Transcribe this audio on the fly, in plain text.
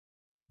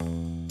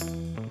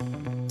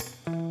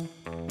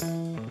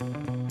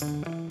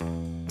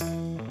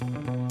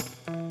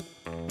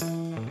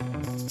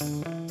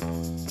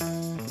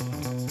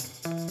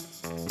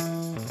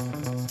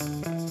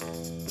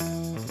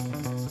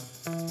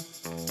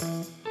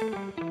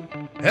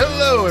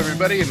Hello,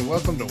 everybody, and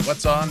welcome to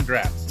What's on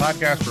Draft, a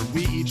podcast where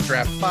we each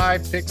draft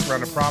 5 picks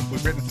around a prompt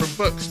we've written for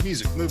books,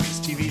 music, movies,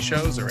 TV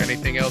shows, or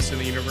anything else in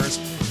the universe.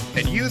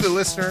 And you, the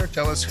listener,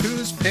 tell us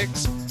whose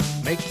picks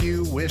make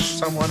you wish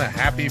someone a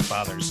happy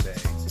Father's Day.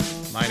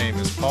 My name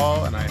is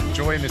Paul, and I am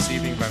joined this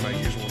evening by my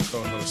usual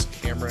co-hosts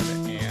Cameron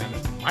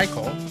and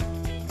Michael,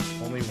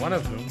 only one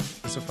of whom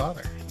is a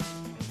father.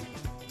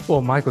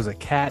 Well, Michael's a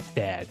cat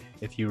dad,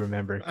 if you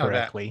remember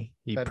correctly.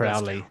 that he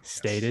proudly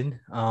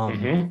stated.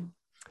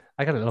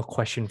 I got a little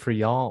question for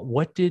y'all.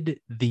 What did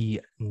the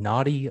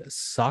naughty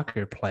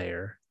soccer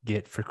player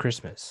get for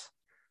Christmas?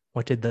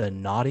 What did the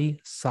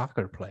naughty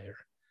soccer player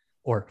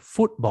or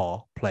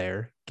football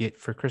player get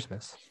for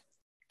Christmas?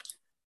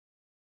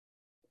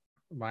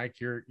 Mike,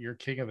 you're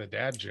king of the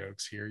dad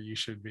jokes here. You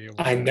should be able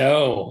to I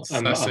know.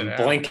 I'm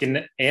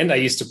blanking, and I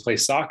used to play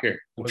soccer.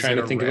 I'm trying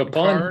to think of a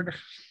pun. Card?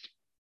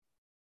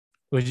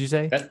 What did you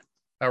say?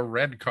 A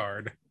red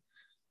card.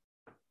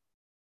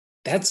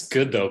 That's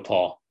good though,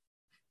 Paul.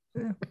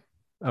 Yeah.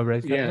 A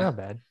red card, not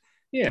bad.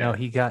 Yeah. No,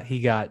 he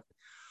got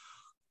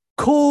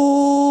cool.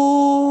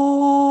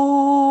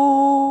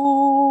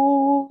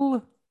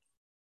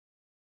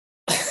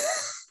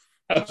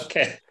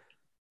 Okay.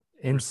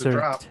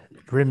 Insert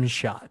rim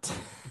shot.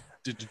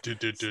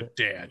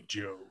 Dad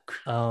joke.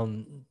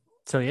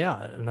 So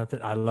yeah,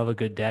 I love a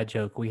good dad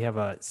joke. We have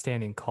a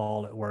standing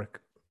call at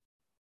work.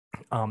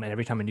 And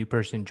every time a new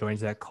person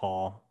joins that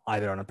call,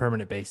 either on a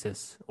permanent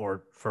basis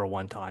or for a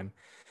one time,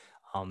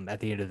 at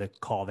the end of the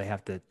call, they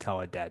have to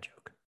tell a dad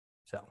joke.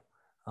 So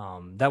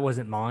that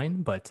wasn't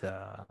mine, but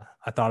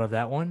I thought of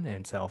that one.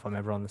 And so if I'm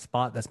ever on the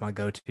spot, that's my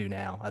go-to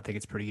now. I think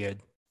it's pretty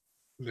good.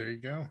 There you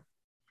go.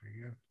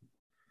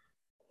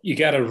 You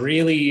got to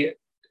really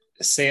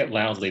say it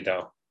loudly,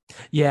 though.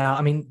 Yeah,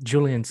 I mean,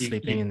 Julian's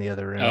sleeping in the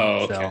other room.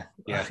 Oh, okay. So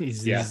yeah.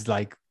 He's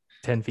like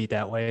 10 feet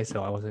that way,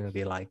 so I wasn't going to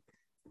be like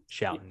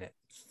shouting it.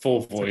 Full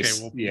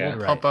voice. Okay,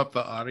 we'll pump up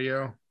the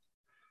audio.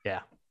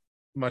 Yeah.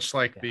 Much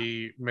like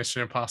the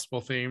Mission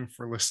Impossible theme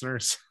for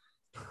listeners.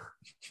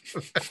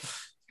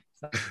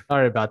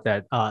 Sorry about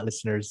that,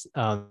 listeners.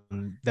 That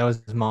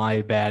was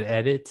my bad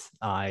edit.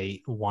 I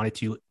wanted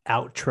to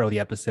outro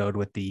the episode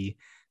with the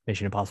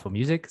Mission Impossible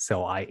music,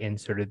 so I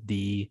inserted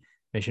the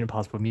Mission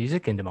Impossible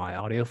music into my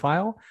audio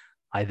file.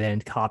 I then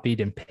copied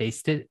and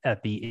pasted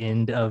at the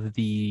end of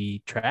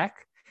the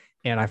track,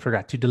 and I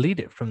forgot to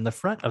delete it from the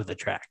front of the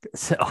track.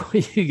 So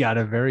you got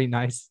a very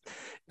nice,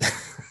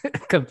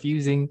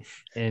 confusing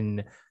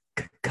and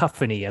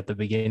cacophony at the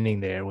beginning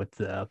there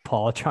with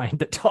Paul trying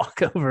to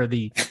talk over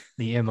the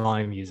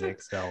MI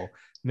music. So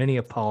many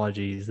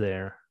apologies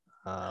there,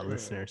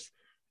 listeners.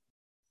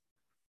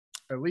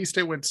 At least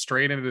it went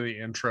straight into the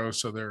intro,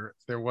 so there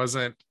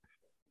wasn't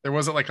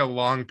like a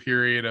long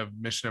period of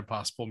Mission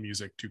Impossible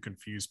music to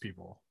confuse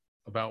people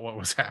about what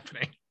was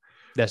happening.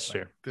 That's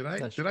true. Did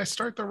I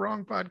start the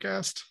wrong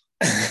podcast?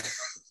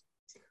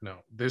 No,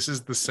 this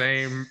is the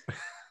same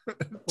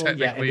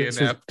technically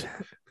inept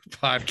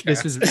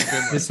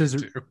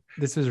podcast.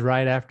 This was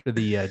right after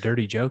the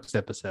Dirty Jokes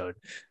episode,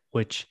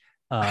 which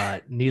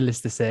needless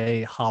to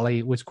say,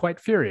 Holly was quite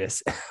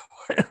furious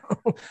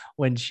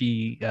when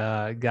she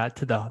got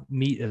to the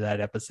meat of that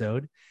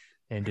episode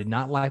and did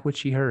not like what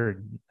she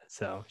heard.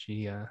 So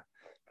she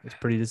was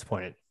pretty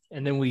disappointed.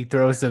 And then we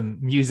throw some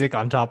music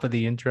on top of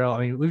the intro. I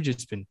mean,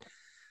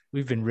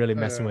 we've been really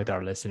messing with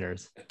our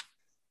listeners.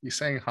 You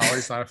saying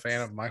Holly's not a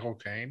fan of Michael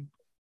Caine?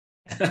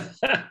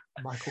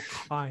 Michael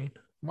Caine.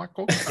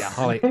 Yeah,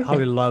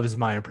 Holly loves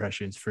my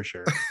impressions for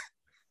sure.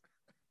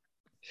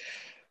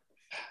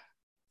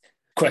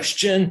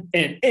 Question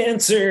and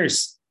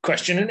answers.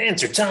 Question and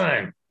answer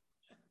time.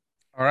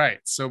 All right.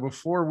 So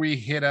before we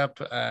hit up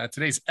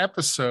today's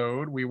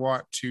episode, we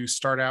want to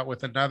start out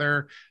with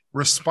another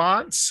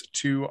response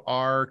to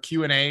our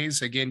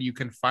Q&As. Again, you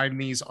can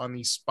find these on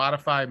the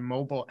Spotify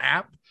mobile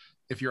app.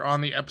 If you're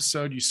on the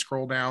episode, you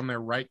scroll down, they're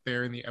right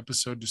there in the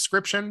episode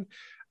description.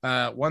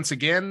 Once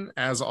again,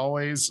 as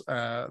always,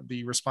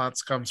 the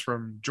response comes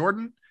from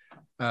Jordan.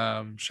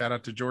 Shout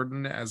out to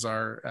Jordan as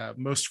our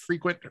most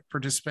frequent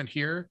participant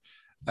here.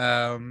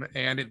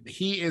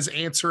 He is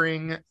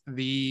answering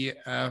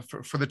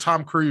for the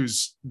Tom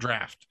Cruise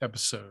draft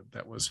episode.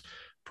 That was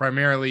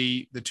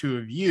primarily the two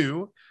of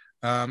you.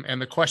 And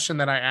the question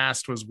that I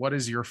asked was, what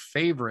is your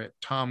favorite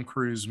Tom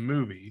Cruise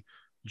movie?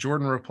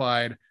 Jordan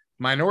replied,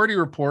 Minority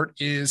Report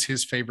is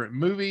his favorite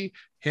movie,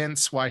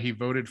 hence why he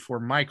voted for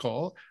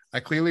Michael. I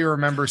clearly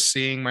remember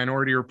seeing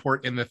Minority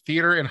Report in the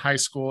theater in high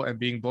school and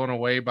being blown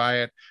away by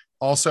it.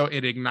 Also,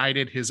 it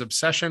ignited his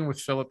obsession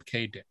with Philip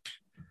K. Dick.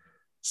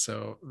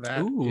 So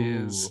that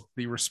is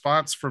the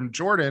response from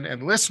Jordan.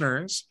 And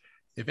listeners,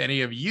 if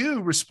any of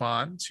you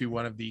respond to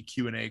one of the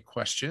Q&A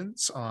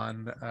questions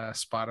on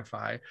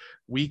Spotify,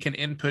 we can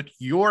input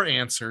your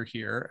answer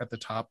here at the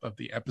top of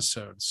the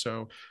episode.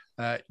 So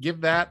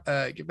give that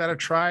a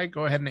try.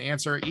 Go ahead and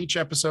answer. Each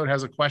episode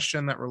has a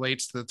question that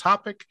relates to the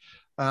topic.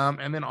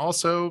 And then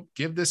also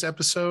give this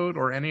episode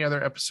or any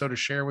other episode a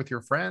share with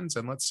your friends.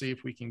 And let's see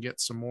if we can get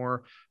some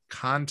more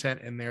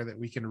content in there that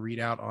we can read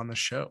out on the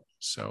show.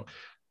 So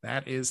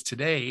that is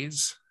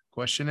today's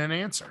question and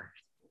answer.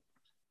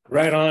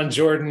 Right on,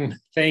 Jordan.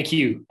 Thank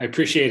you. I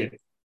appreciate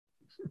it.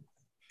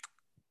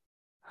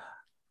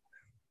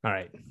 All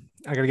right.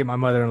 I got to get my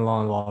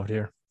mother-in-law involved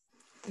here.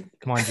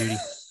 Come on, Judy.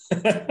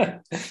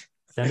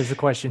 Send us a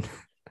question.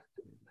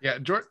 Yeah,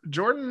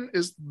 Jordan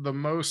is the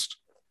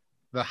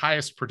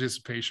highest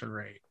participation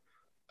rate.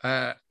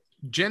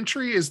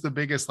 Gentry is the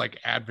biggest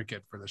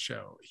advocate for the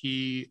show.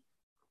 He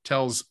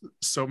tells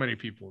so many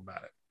people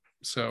about it.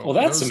 So well,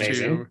 that's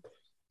amazing.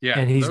 Yeah,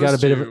 and he's got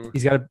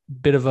a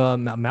bit of a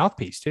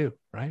mouthpiece too,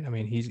 right? I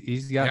mean,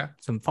 he's got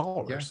some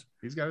followers.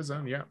 Yeah, he's got his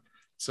own. Yeah.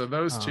 So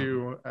those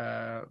two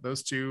are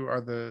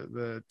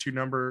the two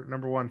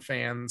number one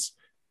fans,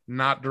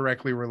 not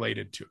directly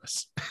related to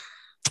us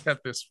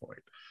at this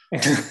point.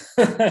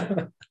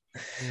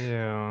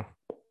 Yeah.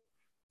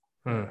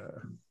 All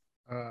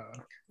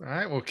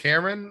right. Well,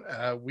 Cameron,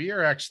 we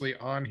are actually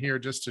on here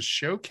just to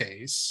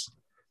showcase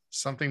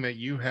something that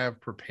you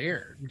have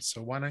prepared.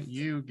 So why don't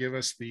you give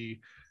us the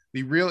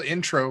real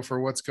intro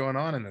for what's going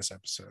on in this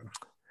episode?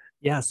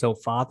 Yeah. So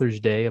Father's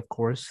Day, of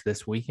course,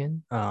 this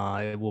weekend.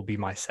 It will be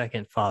my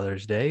second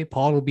Father's Day.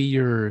 Paul will be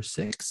your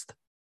sixth.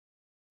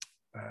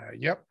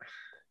 Yep.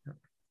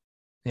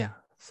 Yeah.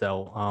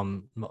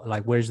 So,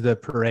 where's the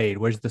parade?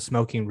 Where's the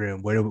smoking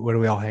room? Where do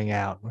we all hang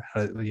out?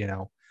 What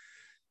do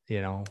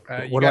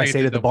I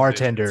say to the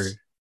bartender? Digits.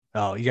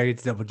 Oh, you gotta get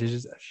to double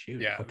digits. Oh,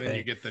 shoot. Yeah. Okay. Then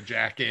you get the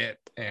jacket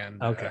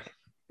and okay.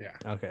 Yeah.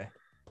 Okay.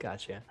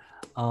 Gotcha.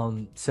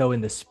 So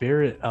in the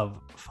spirit of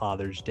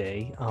Father's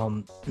Day,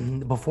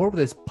 before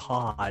this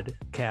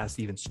podcast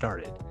even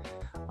started,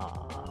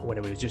 when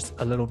it was just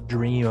a little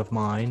dream of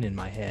mine in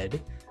my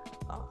head,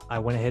 I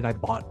went ahead and I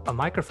bought a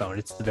microphone.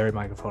 It's the very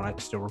microphone I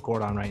still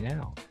record on right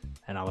now.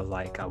 And I was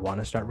like, I want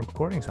to start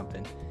recording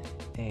something.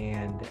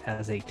 And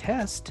as a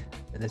test,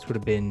 and this would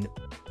have been,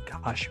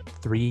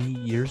 3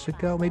 years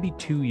ago, maybe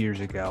 2 years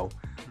ago,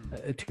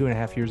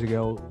 2.5 years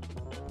ago,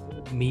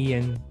 me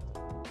and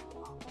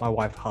my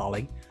wife,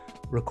 Holly,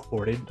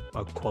 recorded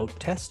a quote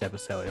test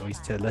episode. And we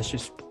said, let's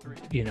just,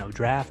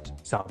 draft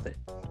something,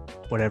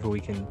 whatever we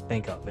can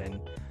think of.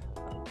 And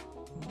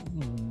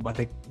I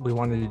think we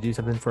wanted to do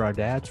something for our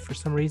dads for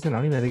some reason. I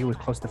don't even think it was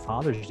close to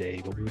Father's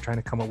Day, but we were trying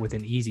to come up with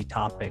an easy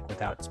topic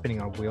without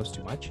spinning our wheels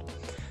too much.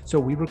 So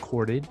we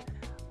recorded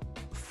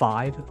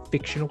 5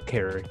 fictional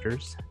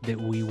characters that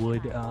we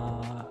would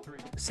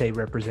say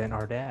represent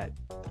our dad.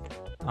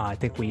 I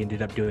think we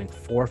ended up doing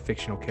 4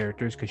 fictional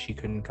characters because she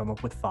couldn't come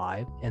up with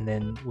 5. And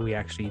then we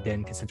actually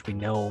since we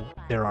know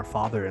they're our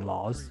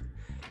father-in-laws,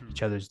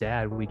 each other's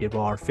dad, we did,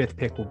 our 5th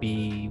pick will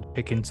be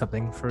picking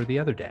something for the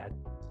other dad.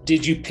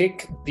 Did you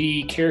pick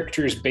the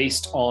characters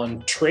based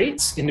on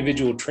traits,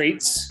 individual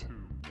traits,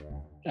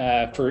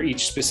 for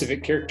each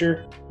specific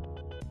character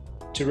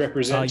to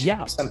represent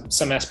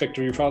some aspect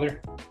of your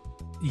father?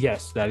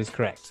 Yes, that is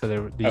correct.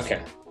 So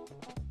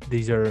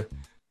these are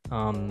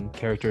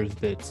characters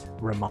that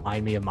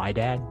remind me of my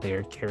dad.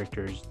 They're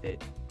characters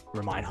that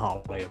remind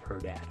Holly of her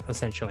dad,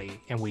 essentially.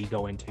 And we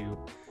go into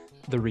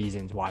the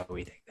reasons why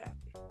we think that.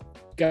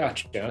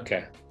 Gotcha.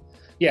 Okay.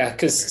 Yeah,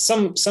 because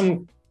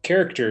some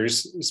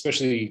characters,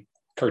 especially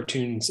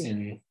cartoons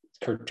and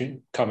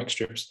cartoon comic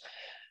strips,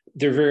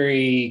 they're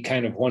very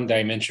kind of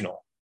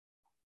one-dimensional.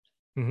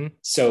 Mm-hmm.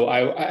 So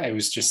I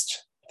was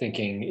just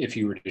thinking, if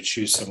you were to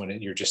choose someone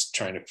and you're just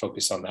trying to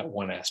focus on that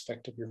one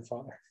aspect of your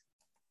father.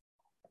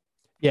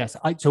 Yes,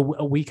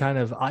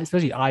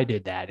 especially I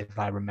did that, if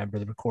I remember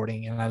the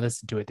recording, and I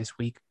listened to it this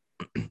week.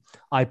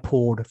 I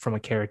pulled from a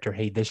character,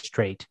 hey, this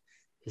trait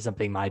is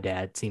something my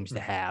dad seems to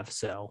have,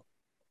 so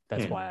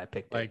that's why I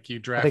picked it. Like you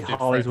drafted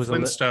Fred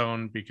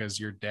Flintstone because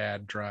your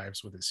dad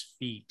drives with his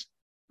feet,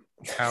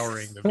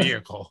 powering the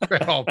vehicle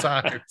at all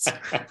times.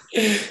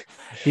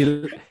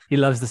 He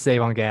loves to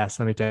save on gas,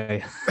 let me tell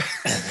you.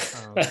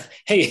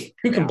 Hey,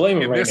 who can blame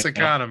him in this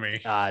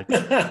economy? I'm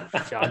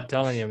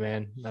telling you,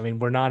 man. I mean,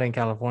 we're not in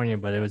California,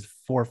 but it was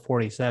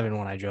 4:47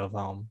 when I drove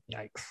home.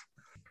 Yikes.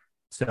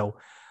 So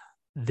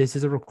this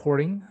is a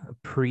recording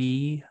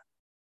pre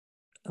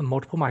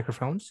multiple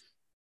microphones,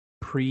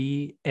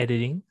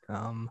 pre-editing,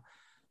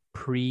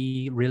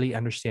 really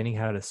understanding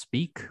how to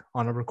speak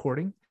on a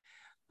recording.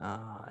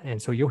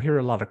 And so you'll hear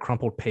a lot of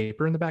crumpled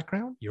paper in the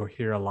background. You'll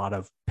hear a lot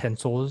of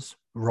pencils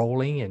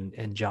rolling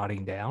and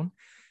jotting down.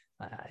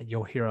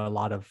 You'll hear a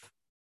lot of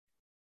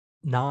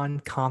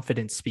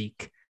non-confident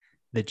speak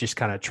that just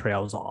kind of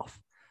trails off.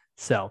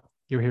 So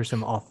you'll hear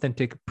some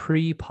authentic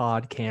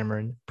pre-pod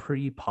Cameron,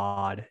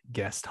 pre-pod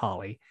guest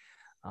Holly,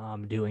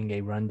 doing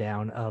a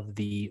rundown of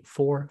the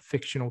 4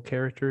 fictional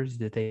characters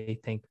that they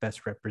think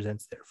best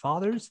represents their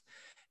fathers.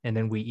 And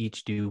then we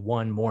each do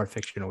 1 more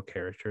fictional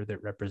character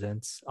that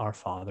represents our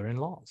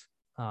father-in-laws.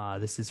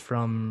 This is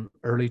from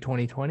early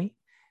 2020.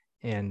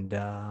 And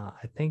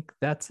I think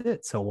that's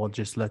it. So we'll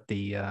just let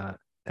the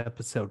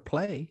episode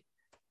play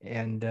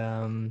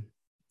and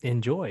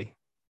enjoy.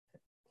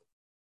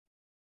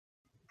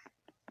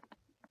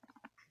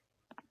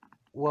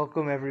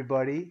 Welcome,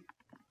 everybody,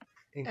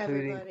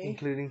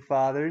 including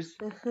fathers,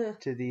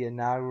 to the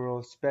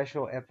inaugural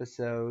special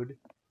episode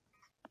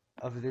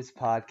of this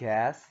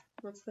podcast.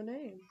 What's the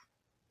name?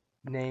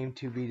 Name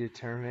to be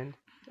determined.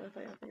 I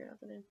thought I figured out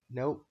the name.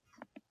 Nope.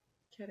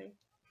 Kidding.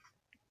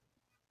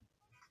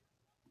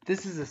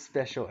 This is a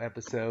special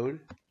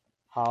episode.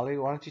 Holly,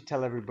 why don't you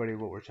tell everybody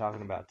what we're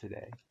talking about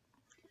today?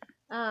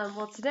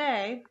 Well,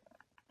 today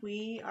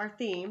our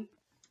theme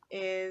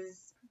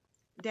is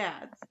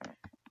dads,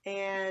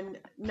 and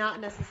not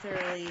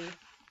necessarily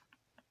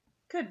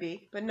could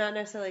be, but not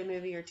necessarily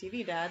movie or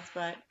TV dads,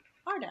 but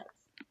our dads.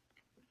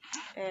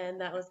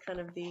 And that was kind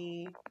of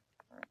the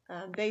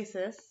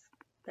basis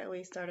that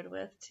we started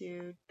with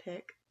to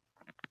pick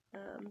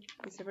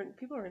these different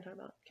people we're going to talk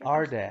about.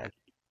 Our dad.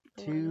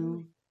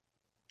 Two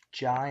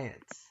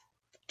giants.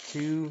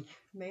 Two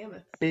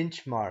mammoths.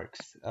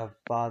 Benchmarks of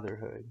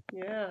fatherhood.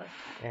 Yeah.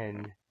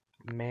 And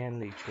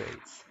manly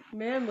traits.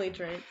 Manly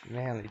traits.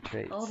 Manly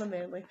traits. All the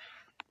manly.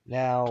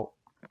 Now,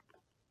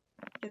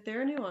 If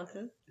there are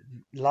nuances.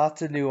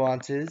 Lots of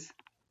nuances.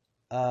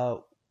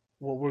 What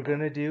we're going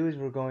to do is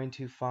we're going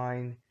to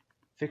find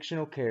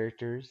fictional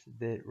characters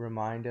that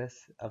remind us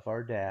of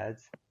our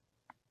dads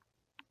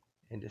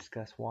and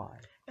discuss why.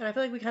 And I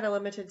feel like we kind of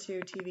limited to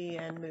TV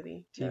and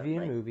movie. TV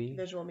and movie.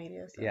 Visual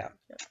media. So, yeah.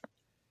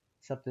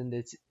 Something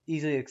that's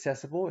easily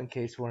accessible in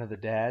case one of the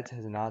dads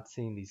has not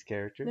seen these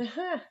characters.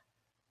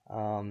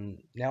 Now,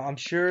 I'm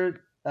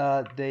sure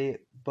they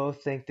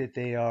both think that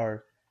they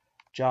are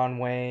John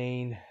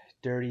Wayne,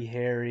 Dirty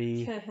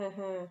Harry,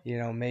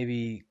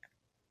 maybe,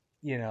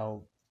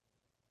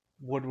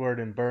 Woodward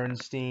and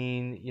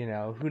Bernstein,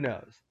 who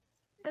knows?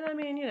 And I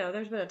mean,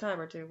 there's been a time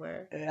or two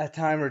where. A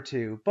time or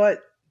two, but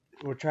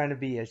we're trying to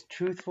be as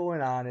truthful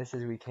and honest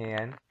as we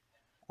can.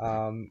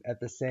 At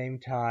the same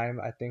time,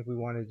 I think we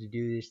wanted to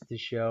do this to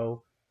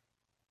show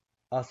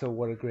also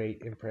what a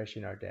great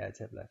impression our dads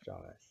have left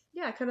on us.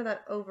 Yeah, kind of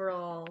that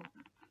overall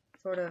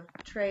sort of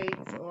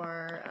traits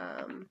or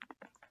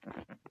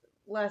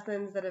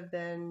lessons that have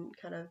been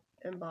kind of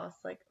embossed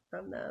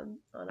from them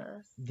on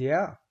us.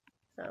 Yeah.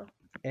 So.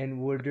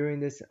 And we're doing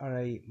this on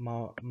a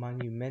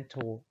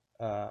monumental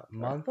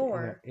month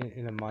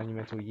in a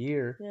monumental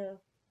year.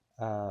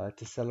 Yeah.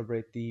 To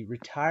celebrate the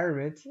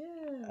retirement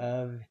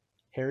of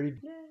Harry.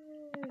 Yay.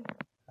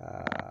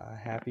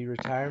 Happy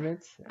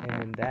retirement,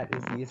 and that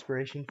is the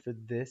inspiration for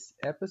this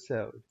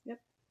episode. Yep.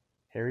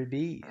 Harry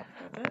B.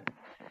 That's it.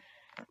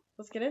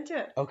 Let's get into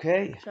it.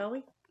 Okay. Shall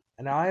we?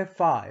 And I have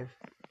 5.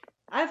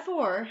 I have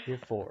 4. You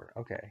have 4.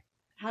 Okay.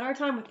 Had our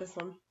time with this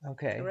one.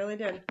 Okay. I really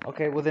did.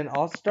 Okay, well then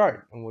I'll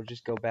start, and we'll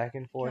just go back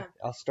and forth. Okay.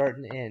 I'll start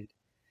and end.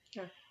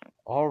 Okay.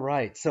 All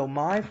right. So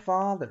my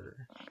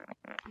father,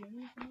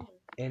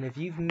 and if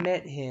you've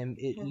met him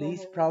at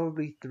least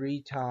probably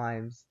 3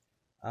 times,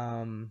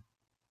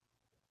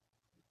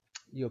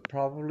 you'll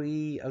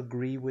probably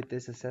agree with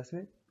this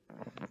assessment.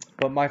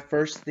 But my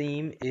first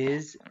theme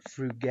is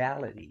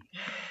frugality.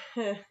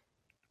 No,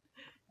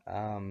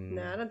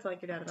 I don't sound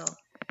like your dad at all.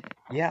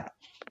 Yeah,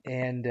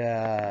 and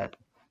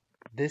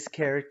this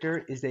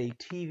character is a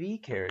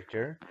TV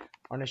character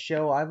on a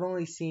show I've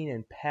only seen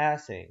in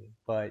passing,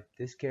 but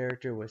this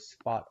character was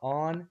spot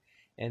on,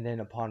 and then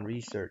upon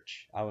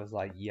research, I was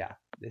like, yeah,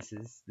 this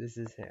is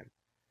him.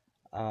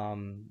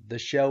 The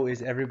show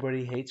is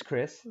Everybody Hates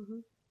Chris,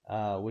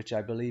 which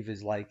I believe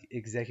is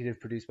executive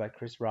produced by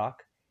Chris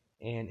Rock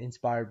and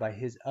inspired by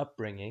his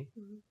upbringing.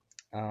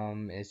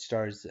 It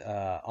stars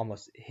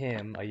almost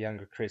him, a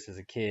younger Chris as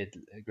a kid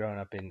growing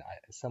up in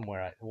some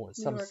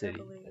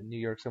city, New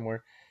York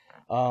somewhere.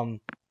 And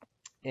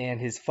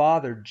his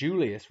father,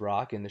 Julius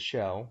Rock, in the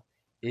show,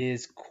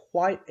 is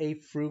quite a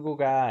frugal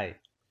guy.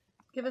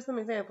 Give us some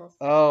examples.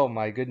 Oh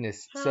my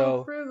goodness!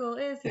 How frugal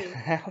is he?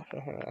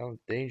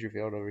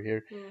 Dangerfield over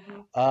here.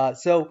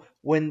 So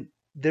when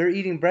they're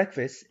eating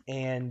breakfast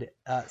and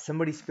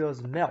somebody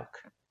spills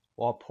milk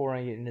while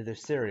pouring it into their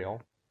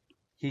cereal,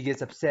 he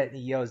gets upset and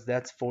he yells,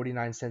 "That's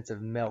 49 cents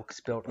of milk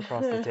spilled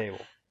across the table."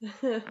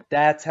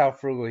 That's how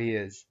frugal he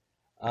is.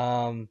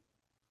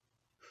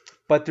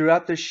 But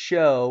throughout the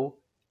show,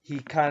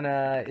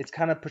 it's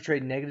kind of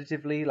portrayed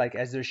negatively. Like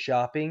as they're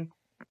shopping,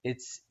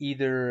 it's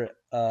either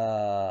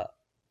a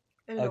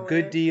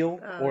good deal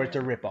or it's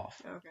a ripoff,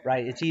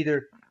 right? It's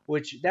either,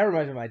 which that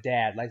reminds me of my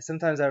dad. Like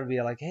sometimes I would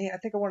be like, "Hey, I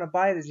think I want to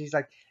buy this." And he's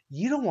like,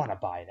 "You don't want to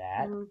buy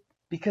that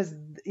because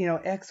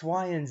X,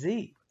 Y, and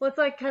Z." Well,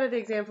 it's kind of the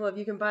example of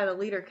you can buy the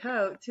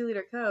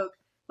 2-liter Coke,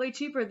 way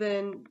cheaper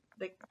than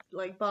the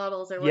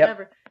bottles or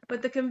whatever.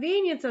 But the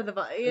convenience of the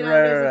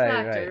there's a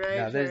factor,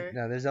 right?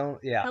 There's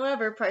only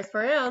However, price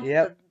per ounce.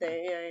 Yep.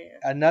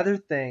 Another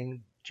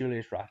thing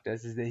Julius Rock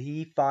does is that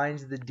he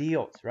finds the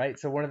deals, right?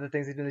 So one of the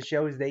things they do in the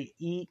show is they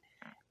eat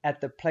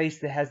at the place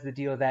that has the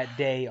deal that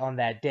day on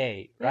that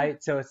day,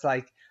 right? So it's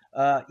like,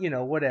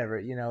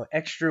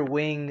 extra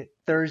wing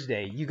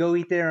Thursday. You go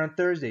eat there on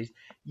Thursdays.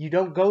 You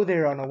don't go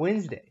there on a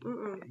Wednesday.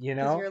 Because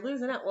you're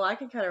losing out. Well, I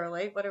can kind of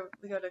relate.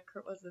 We go to,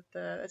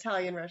 the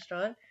Italian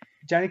restaurant?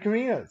 Johnny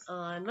Carino's.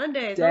 On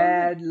Mondays.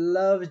 Dad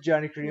loves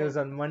Johnny Carino's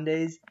on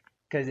Mondays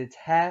because it's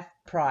half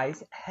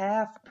price,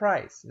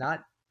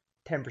 not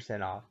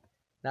 10% off,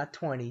 not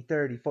 20,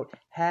 30, 40,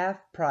 half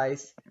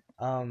price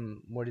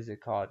what is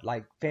it called?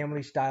 Like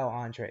family style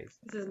entrees.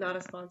 This is not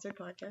a sponsored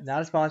podcast.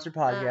 Not a sponsored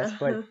podcast,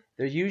 but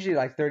they're usually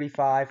like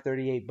 $35,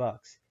 $38.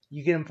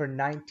 You get them for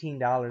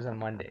 $19 on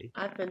Monday.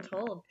 I've been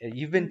told.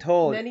 You've been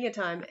told many a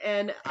time,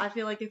 and I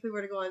feel like if we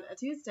were to go on a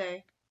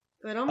Tuesday,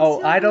 it almost Oh,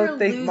 feels I like don't we're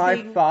think my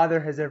losing-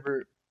 father has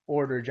ever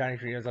ordered Johnny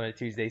Carino's on a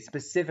Tuesday,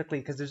 specifically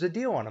because there's a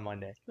deal on a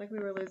Monday. like we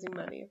were losing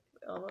money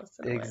almost.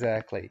 In a way.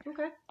 Exactly.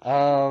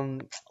 Okay.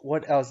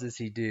 What else does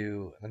he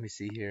do? Let me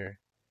see here.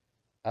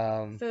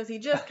 So is he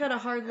just kind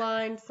of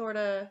hardline, sort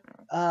of?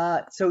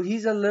 So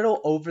he's a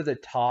little over the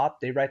top.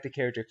 They write the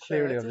character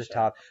clearly it's over a the show.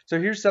 top. So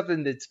here's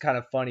something that's kind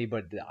of funny,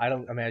 but I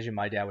don't imagine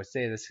my dad would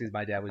say this because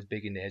my dad was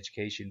big into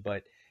education.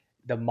 But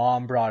the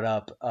mom brought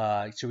up,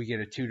 should we get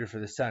a tutor for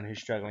the son who's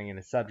struggling in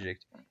a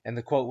subject? And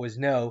the quote was,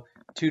 "No,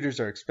 tutors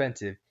are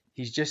expensive.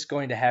 He's just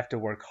going to have to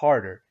work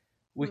harder.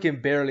 We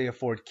can barely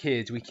afford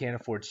kids. We can't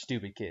afford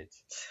stupid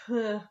kids."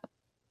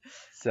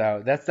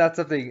 So that's not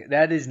something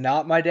that is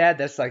not my dad.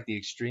 That's like the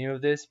extreme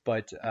of this,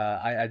 but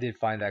I did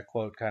find that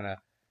quote kind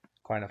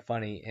of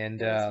funny. And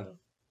Very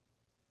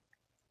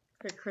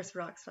Chris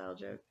Rock style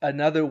joke.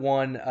 another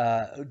one,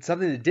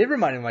 something that did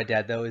remind me of my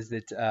dad though, is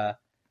that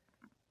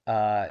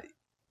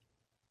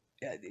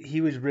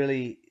he was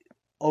really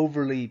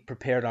overly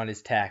prepared on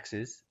his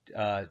taxes.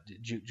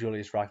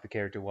 Julius Rock, the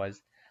character,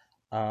 was,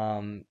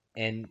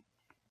 and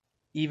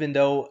even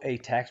though a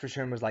tax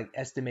return was like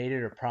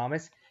estimated or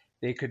promised,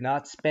 they could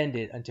not spend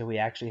it until we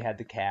actually had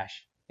the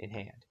cash in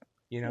hand.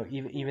 You know,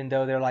 even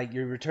though they're like,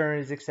 your return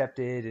is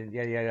accepted and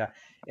yada yada.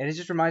 And it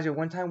just reminds me of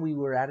one time we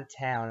were out of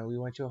town and we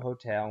went to a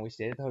hotel and we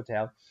stayed at the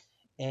hotel.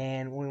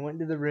 And when we went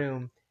into the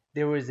room,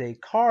 there was a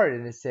card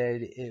and it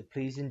said,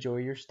 "Please enjoy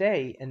your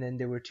stay." And then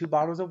there were 2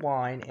 bottles of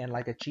wine and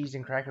like a cheese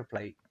and cracker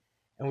plate.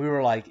 And we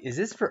were like, "Is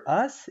this for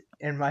us?"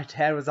 And my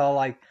dad was all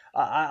like,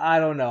 I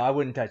don't know. I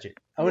wouldn't touch it.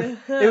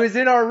 It was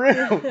in our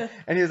room.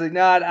 And he was like,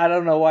 "No, I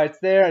don't know why it's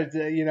there. It's,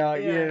 I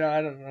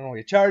don't want to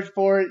get charged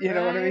for it. You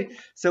know what I mean?"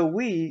 So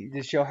we,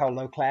 to show how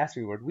low class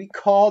we were, we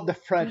called the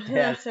front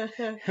desk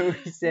and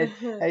we said,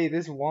 "Hey,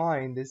 this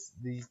wine,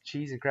 these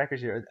cheese and crackers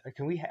here,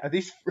 are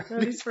these for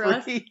us?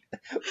 free?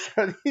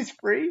 Are these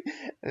free?"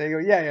 And they go,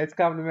 "Yeah, it's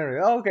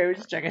complimentary." "Oh, okay, we're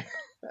just checking."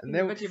 And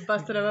then But you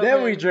busted them then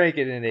open. we drank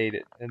it and ate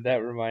it, and that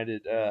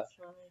reminded That's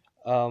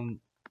funny.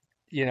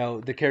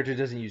 the character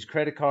doesn't use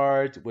credit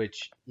cards,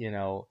 which,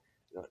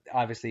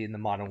 obviously in the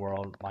modern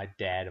world, my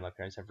dad and my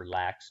parents have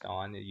relaxed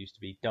on. It used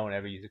to be don't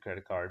ever use a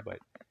credit card, but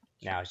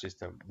now it's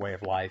just a way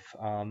of life.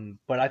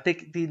 But I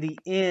think in the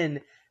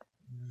end,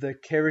 the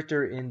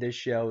character in this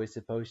show is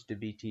supposed to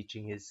be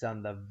teaching his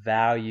son the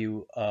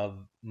value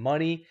of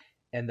money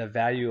and the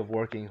value of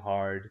working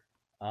hard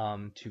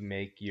to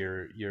make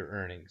your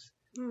earnings.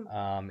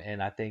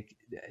 And I think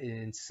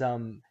in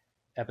some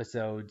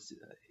episodes,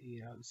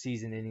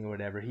 season ending or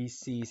whatever, he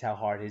sees how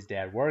hard his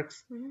dad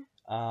works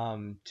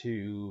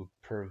to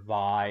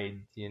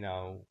provide,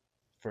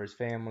 for his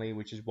family,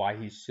 which is why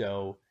he's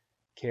so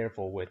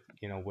careful with,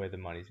 where the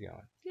money's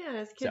going. Yeah, and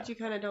as kids, you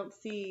kind of don't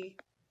see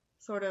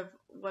sort of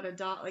what a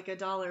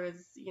dollar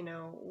is,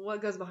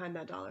 what goes behind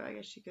that dollar, I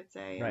guess you could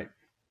say. And Right.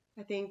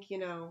 I think,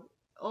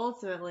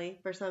 ultimately,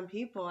 for some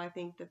people, I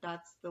think that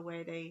that's the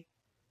way they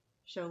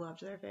show love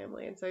to their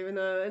family. And so even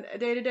though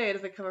day to day it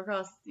doesn't come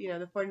across,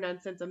 the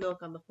 49 cents of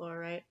milk on the floor,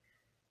 right?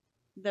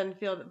 Then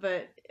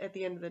but at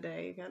the end of the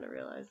day, you kind of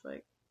realize,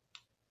 like,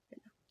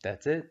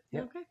 That's it.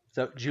 Yep. okay.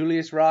 So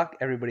Julius Rock,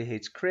 Everybody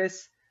Hates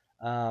Chris.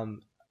 A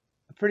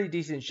pretty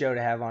decent show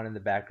to have on in the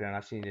background.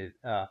 I've seen it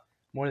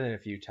more than a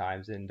few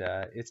times, and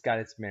it's got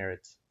its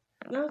merits.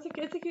 No, it's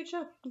a cute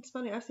show. It's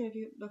funny. I've seen a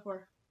few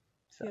before.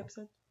 So. The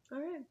episode. All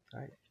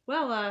right.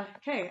 Well,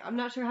 okay. I'm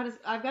not sure how to.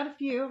 I've got a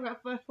few. I've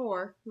got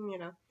 4.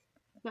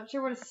 Not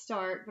sure where to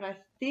start, but I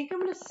think I'm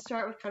going to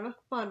start with kind of a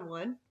fun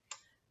one.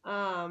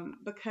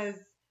 Because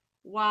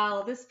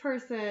while this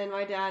person,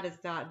 my dad is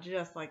not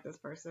just like this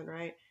person,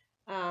 right?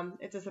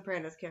 It's a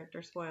Sopranos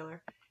character,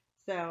 spoiler.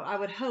 So I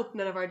would hope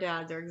none of our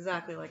dads are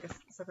exactly like a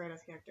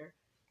Sopranos character.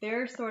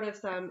 They're sort of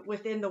some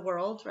within the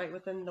world, right?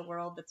 Within the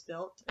world that's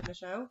built in the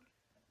show.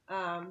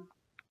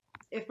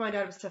 If my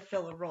dad was to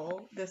fill a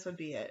role, this would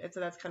be it. And so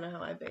that's kind of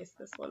how I base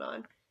this one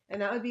on.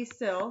 And that would be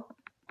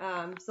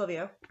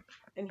Silvio.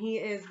 And he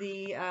is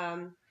the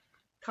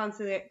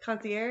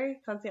concierge.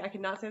 I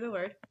cannot say the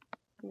word.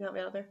 Can you help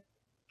me out there?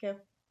 Okay.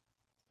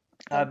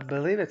 I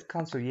believe it's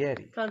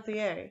consigliere.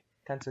 Concierge.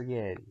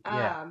 Consigliere.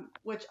 Yeah.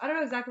 Which I don't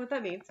know exactly what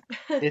that means.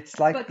 It's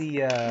like but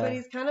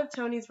he's kind of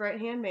Tony's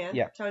right-hand man.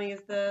 Yeah. Tony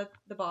is the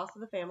boss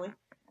of the family.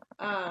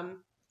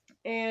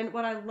 And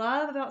what I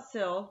love about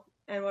Sil,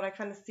 and what I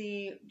kind of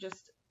see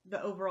just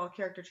the overall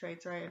character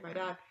traits, right, of my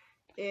dad,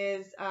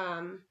 is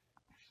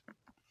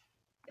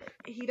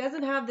he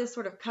doesn't have this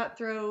sort of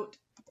cutthroat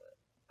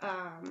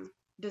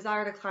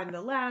desire to climb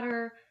the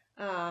ladder,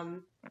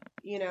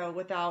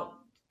 without,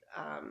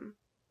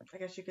 I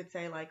guess you could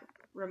say, like,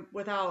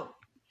 without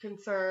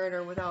concern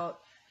or without,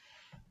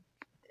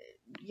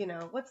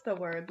 what's the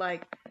word?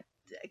 Like,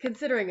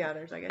 considering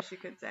others, I guess you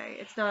could say.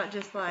 It's not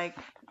just like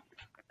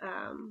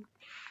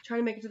trying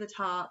to make it to the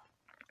top,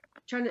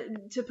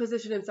 trying to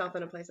position himself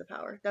in a place of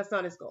power. That's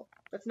not his goal.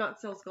 That's not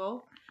Syl's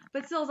goal.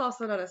 But Syl's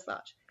also not a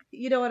slouch.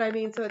 You know what I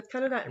mean? So it's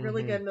kind of that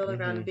really good middle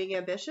ground of being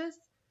ambitious.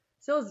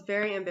 Syl is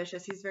very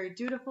ambitious. He's very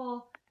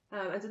dutiful.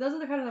 And so those are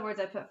the kind of the words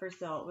I put for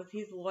Syl.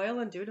 He's loyal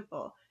and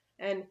dutiful.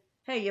 And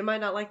hey, you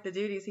might not like the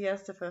duties he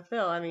has to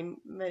fulfill. I mean,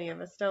 many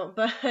of us don't,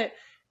 but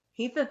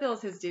he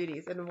fulfills his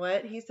duties, and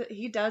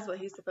he does what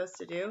he's supposed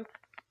to do.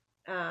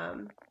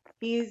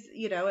 He's,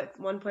 at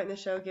one point in the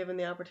show given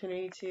the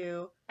opportunity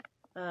to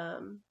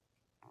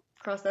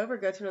cross over,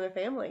 go to another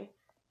family,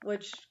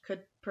 which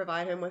could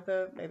provide him with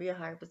maybe a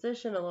higher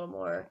position, a little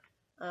more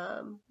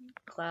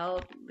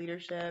clout,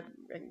 leadership,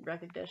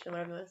 recognition,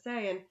 whatever you want to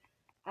say. And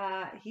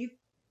he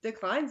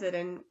declines it,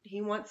 and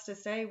he wants to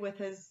stay with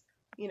his,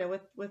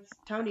 with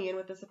Tony and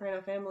with the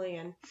Soprano family.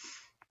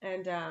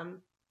 And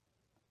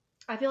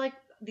I feel like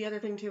the other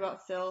thing too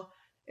about Syl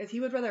is he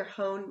would rather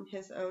hone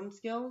his own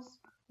skills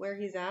where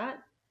he's at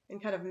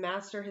and kind of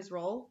master his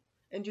role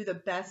and do the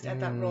best at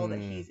that role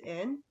that he's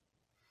in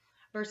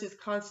versus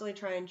constantly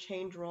try and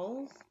change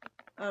roles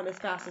as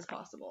fast as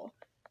possible.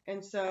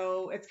 And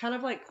so it's kind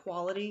of like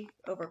quality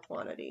over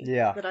quantity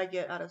that I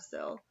get out of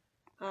Syl.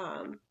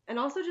 And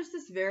also just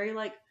this very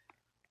hard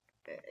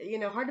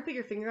to put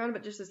your finger on,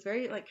 but just this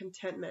very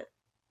contentment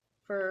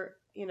for,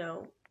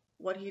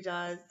 what he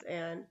does.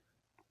 And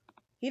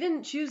he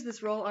didn't choose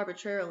this role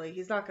arbitrarily.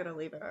 He's not going to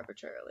leave it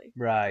arbitrarily.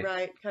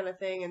 Right. Kind of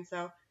thing. And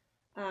so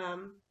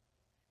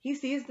he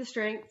sees the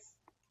strengths.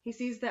 He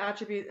sees the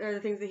attributes or the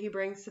things that he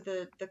brings to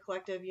the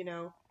collective,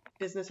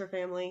 business or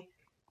family.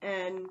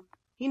 And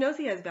he knows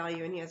he has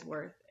value and he has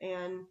worth.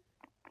 And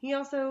he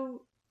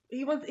also,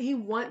 he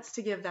wants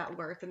to give that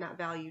worth and that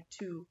value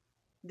to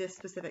this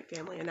specific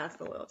family. And that's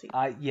the loyalty.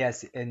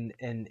 Yes. And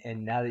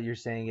now that you're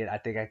saying it, I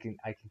think I can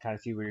kind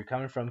of see where you're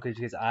coming from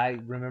because I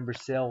remember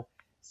Syl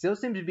seems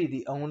to be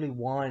the only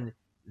one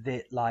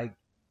that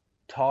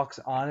talks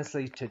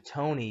honestly to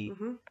Tony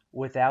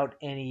without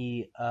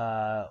any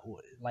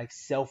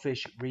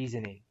selfish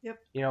reasoning. Yep.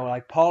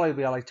 Paulie would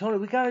be like, Tony,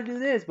 we got to do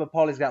this, but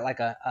Paulie's got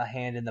a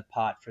hand in the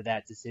pot for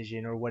that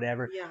decision or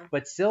whatever. Yeah.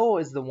 But Syl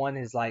is the one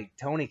who's like,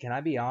 Tony, can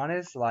I be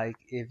honest?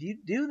 If you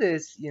do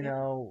this,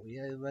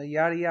 yada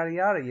yada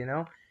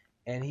yada,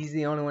 and he's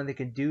the only one that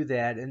can do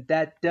that, and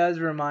that does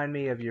remind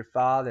me of your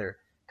father.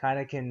 Kind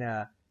of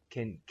can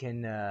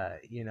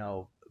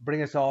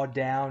bring us all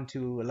down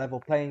to a level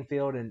playing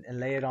field and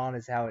lay it on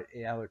as how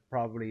it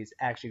probably is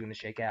actually going to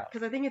shake out.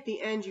 Because I think at the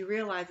end you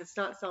realize it's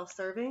not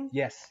self-serving.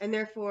 Yes. And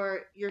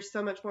therefore you're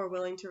so much more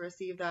willing to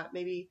receive that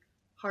maybe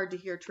hard to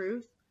hear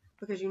truth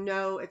because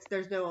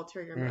there's no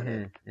ulterior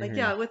motive.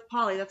 With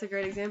Paulie, that's a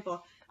great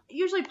example.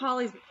 Usually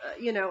Paulie's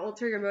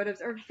ulterior motives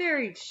are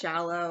very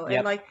shallow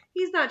and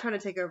he's not trying to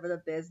take over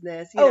the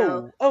business,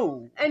 and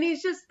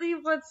he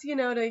wants to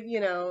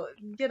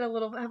get have a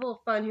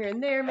little fun here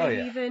and there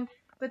maybe even.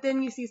 But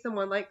then you see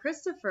someone like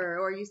Christopher,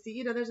 or you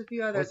see, there's a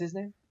few other. What's his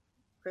name?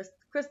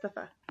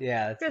 Christopher.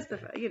 Yeah.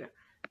 Christopher,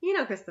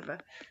 Christopher.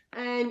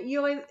 And you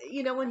always,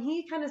 when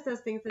he kind of says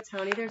things to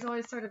Tony, there's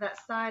always sort of that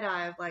side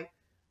eye of what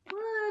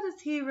does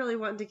he really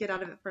want to get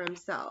out of it for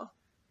himself?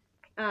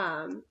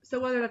 So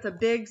whether that's a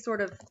big sort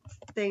of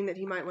thing that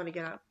he might want to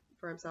get out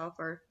for himself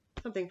or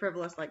something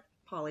frivolous like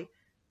Paulie,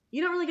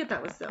 you don't really get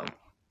that with Syl.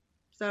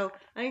 So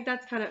I think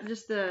that's kind of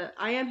just the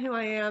I am who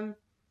I am,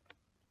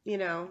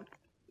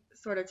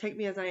 sort of take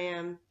me as I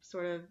am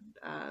sort of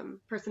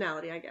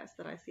personality, I guess,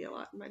 that I see a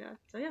lot in my dad.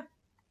 So yeah,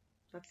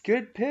 that's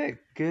good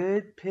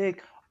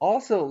pick.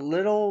 Also,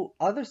 little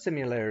other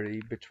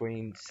similarity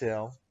between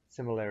Syl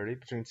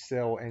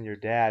and your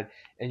dad,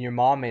 and your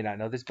mom may not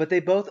know this, but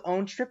they both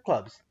own strip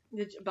clubs.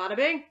 Bada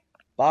bing.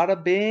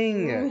 Bada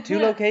bing. 2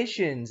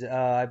 locations,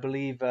 I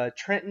believe,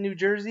 Trenton, New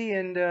Jersey,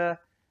 and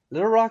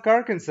Little Rock,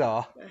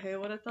 Arkansas. Who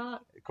would have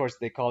thought? Of course,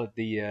 they call it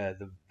the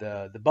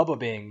Bubba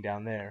Bing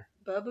down there.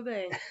 Bubba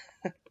Bing.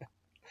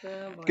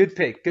 Good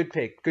pick.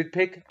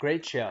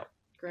 Great show.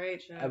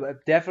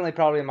 Definitely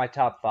probably in my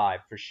top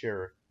 5 for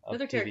sure.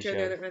 Another character in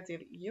there that reminds you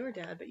of your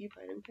dad, but you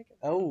probably didn't pick him.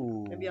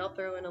 Oh. Maybe I'll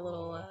throw in a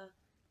little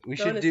we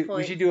should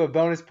do a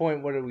bonus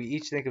point. What do we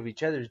each think of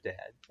each other's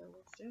dad? So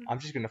let's do it. I'm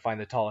just gonna find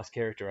the tallest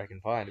character I can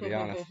find, to be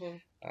honest. All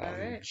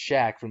right.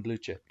 Shaq from Blue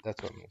Chip.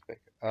 That's what I'm gonna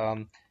pick.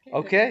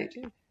 Okay.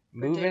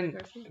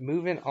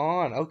 Moving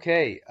on.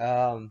 Okay.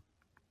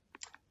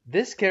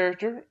 This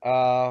character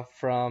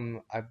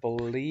from, I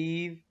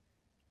believe,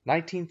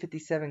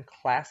 1957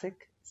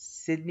 classic,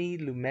 Sidney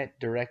Lumet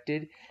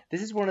directed.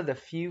 This is one of the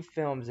few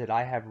films that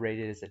I have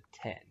rated as a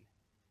 10. I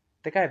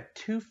think I have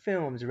 2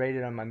 films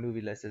rated on my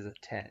movie list as a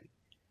 10.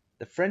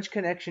 The French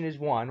Connection is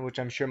one, which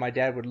I'm sure my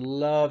dad would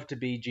love to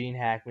be Gene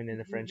Hackman in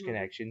The French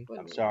Connection.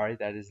 I'm sorry,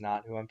 that is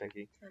not who I'm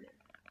picking.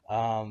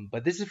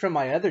 But this is from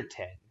my other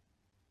 10,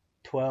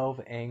 12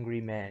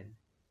 Angry Men.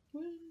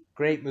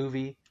 Great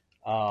movie.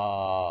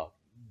 What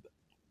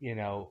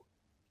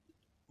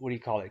do you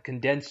call it?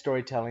 Condensed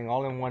storytelling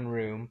all in one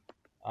room.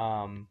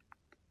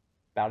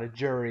 About a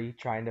jury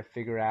trying to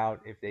figure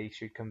out if they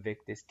should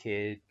convict this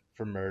kid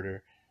for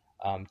murder.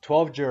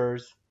 12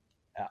 jurors,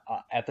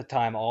 at the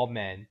time, all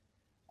men.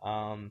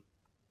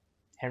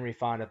 Henry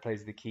Fonda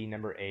plays the key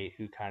number 8,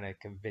 who kind of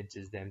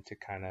convinces them to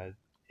kind of,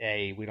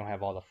 hey, we don't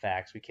have all the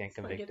facts, we can't Let's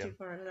not convict get him. too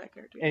far into that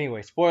character.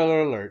 Anyway,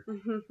 spoiler alert.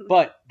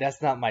 But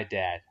that's not my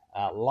dad.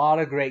 A lot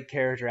of great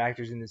character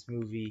actors in this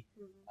movie.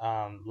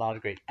 A lot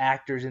of great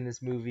actors in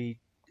this movie.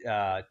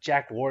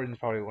 Jack Warden's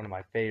probably one of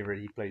my favorite.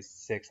 He plays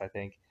 6, I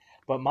think.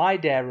 But my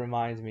dad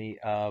reminds me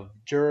of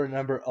juror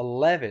number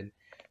 11,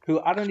 who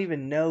I don't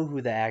even know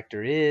who the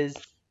actor is.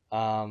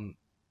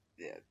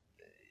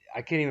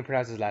 I can't even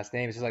pronounce his last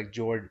name. It's just like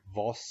George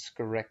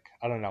Voskarek.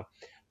 I don't know.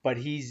 But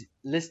he's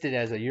listed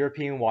as a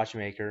European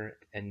watchmaker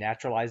and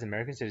naturalized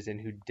American citizen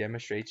who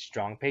demonstrates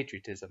strong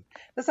patriotism.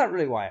 That's not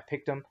really why I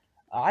picked him.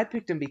 I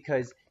picked him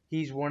because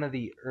he's one of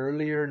the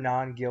earlier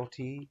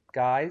non-guilty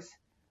guys.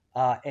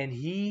 And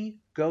he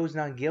goes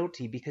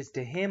non-guilty because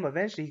to him,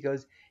 eventually he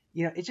goes,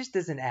 it just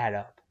doesn't add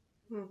up.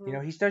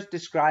 He starts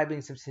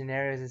describing some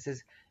scenarios and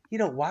says,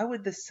 why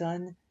would the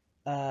son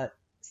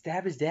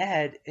stab his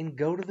dad and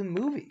go to the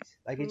movies?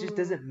 Like, it just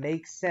doesn't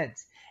make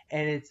sense.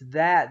 And it's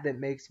that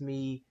makes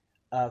me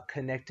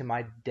connect to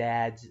my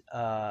dad's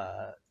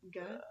not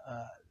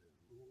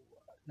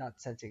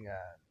sensing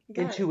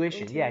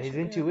intuition. Yeah, his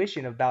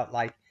intuition about,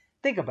 like,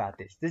 think about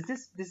this. Does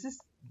this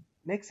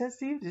make sense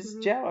to you? Does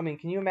this gel? I mean,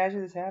 can you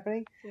imagine this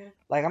happening? Yeah.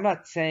 Like, I'm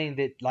not saying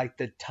that, like,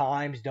 the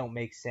times don't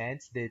make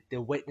sense, that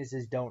the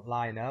witnesses don't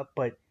line up,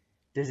 but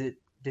does it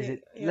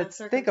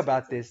let's think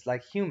about this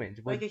like humans.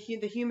 Like the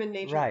human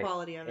nature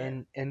quality of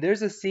it. And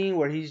there's a scene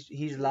where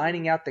he's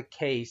lining out the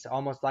case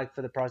almost like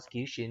for the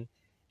prosecution,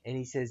 and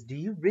he says, do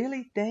you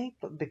really think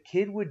the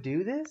kid would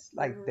do this?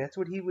 Like, that's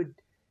what he would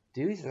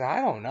do? He says,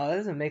 I don't know. That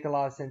doesn't make a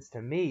lot of sense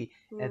to me.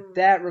 And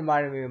that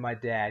reminded me of my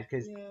dad,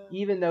 because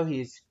even though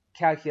he's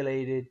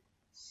calculated,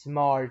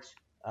 smart,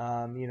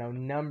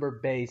 number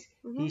based,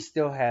 he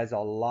still has a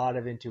lot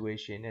of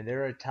intuition. And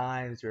there are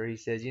times where he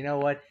says, you know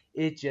what,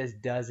 it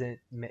just doesn't,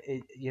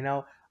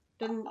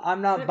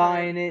 I'm not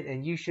buying it,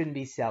 and you shouldn't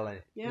be selling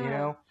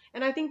it.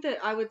 And I think that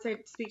I would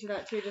speak to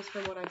that too, just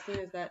from what I've seen,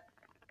 is that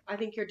I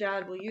think your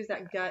dad will use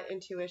that gut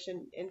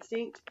intuition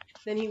instinct,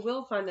 then he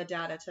will find the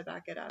data to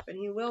back it up, and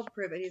he will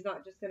prove it. He's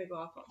not just going to go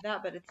off of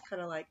that, but it's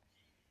kind of like,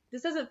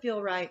 this doesn't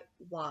feel right,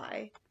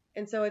 why?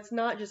 And so it's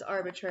not just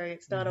arbitrary,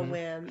 it's not a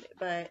whim,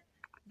 but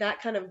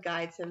that kind of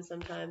guides him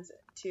sometimes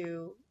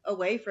to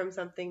away from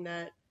something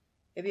that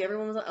maybe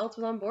everyone else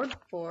was on board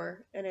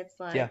for. And it's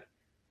like,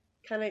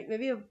 kind of,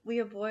 maybe we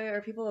avoid,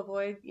 or people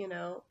avoid,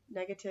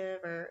 negative,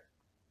 or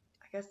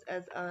I guess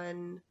as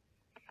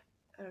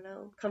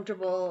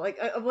comfortable, like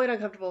avoid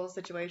uncomfortable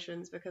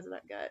situations because of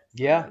that gut.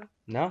 Yeah,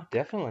 no,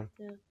 definitely.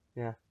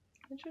 Yeah.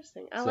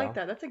 Interesting. I like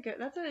that. That's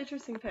an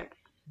interesting pick.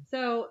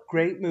 So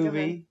great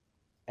movie.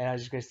 And I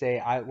was just gonna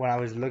say, when I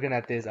was looking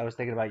at this, I was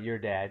thinking about your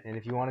dad. And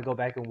if you want to go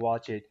back and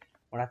watch it,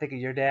 when I think of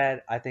your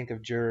dad, I think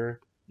of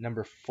juror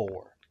number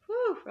 4.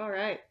 Whew, all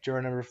right.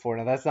 Juror number 4.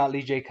 Now that's not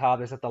Lee J. Cobb.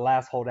 That's not the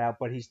last holdout,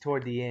 but he's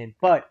toward the end.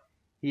 But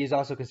he is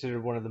also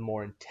considered one of the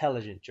more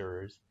intelligent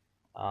jurors.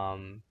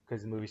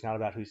 Because the movie's not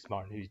about who's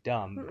smart and who's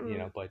dumb,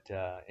 But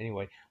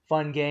anyway,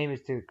 fun game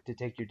is to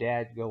take your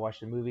dad, go watch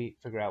the movie,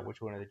 figure out which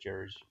one of the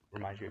jurors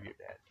reminds you of your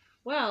dad.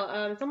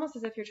 Well, it's almost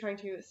as if you're trying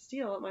to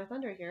steal my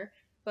thunder here,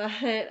 but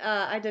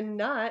I did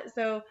not.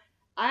 So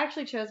I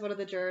actually chose one of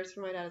the jurors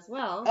for my dad as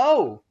well.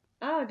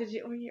 Oh, did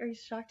you? Are you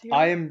shocked to hear?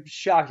 I am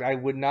shocked. I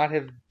would not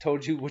have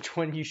told you which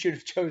one you should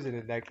have chosen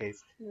in that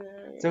case.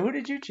 So who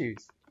did you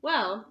choose?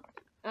 Well,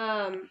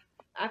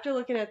 after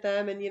looking at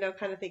them and,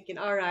 kind of thinking,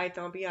 all right,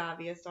 don't be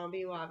obvious,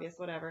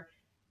 whatever,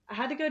 I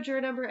had to go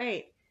juror number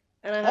 8.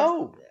 And I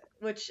have,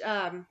 which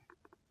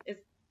is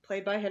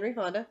played by Henry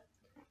Fonda.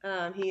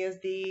 He is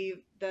the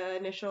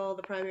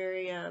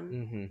primary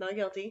not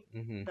guilty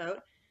vote,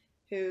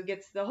 who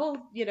gets the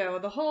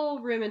whole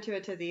room into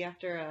a tizzy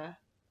after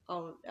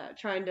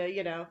trying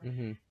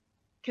to,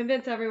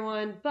 convince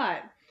everyone.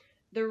 But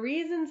the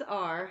reasons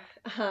are,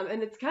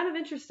 and it's kind of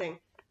interesting,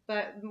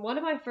 but one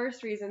of my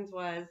first reasons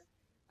was,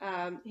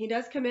 he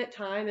does commit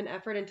time and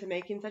effort into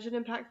making such an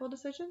impactful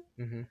decision,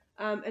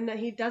 and that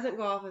he doesn't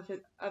go off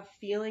of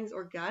feelings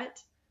or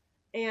gut,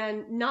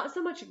 and not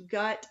so much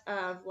gut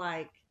of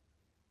like,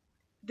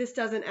 this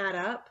doesn't add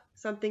up,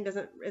 something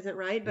isn't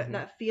right, but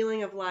that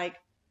feeling of like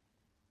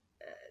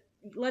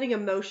letting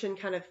emotion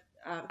kind of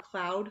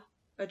cloud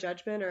a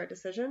judgment or a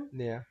decision.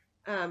 Yeah.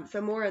 So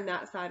more on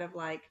that side of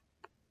like,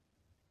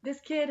 this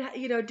kid,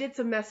 did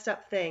some messed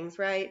up things,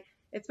 right?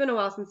 It's been a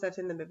while since I've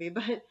seen the movie,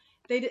 but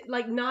they did,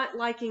 like, not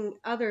liking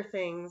other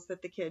things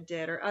that the kid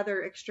did, or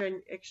other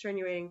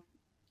extenuating,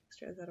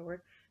 is that a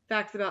word?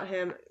 Facts about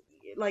him.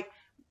 Like,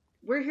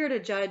 we're here to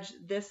judge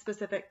this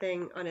specific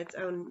thing on its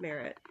own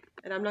merit,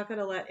 and I'm not going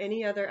to let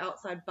any other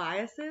outside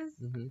biases.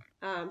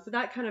 So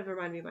that kind of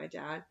reminded me of my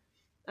dad.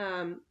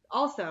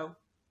 Also,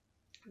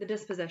 the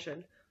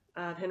disposition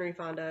of Henry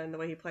Fonda and the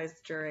way he plays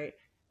Juror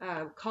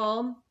 8.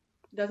 Calm,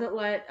 doesn't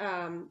let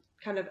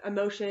kind of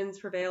emotions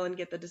prevail and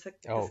get the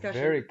discussion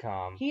very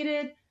calm,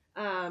 heated.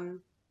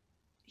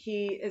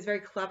 He is very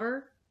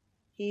clever.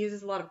 He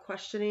uses a lot of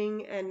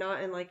questioning, and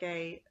not in like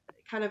a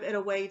kind of in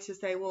a way to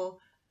say, well,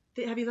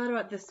 have you thought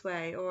about this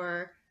way?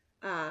 Or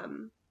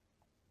doesn't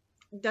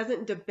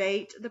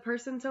debate the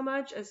person so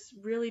much as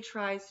really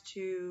tries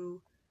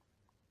to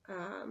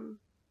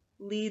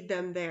lead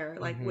them there,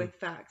 like with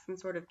facts, and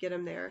sort of get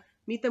them there,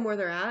 meet them where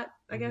they're at,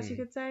 I guess you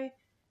could say,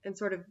 and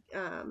sort of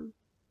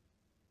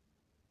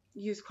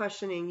use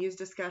questioning, use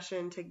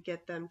discussion to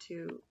get them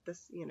to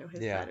this,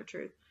 his side of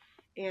truth.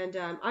 And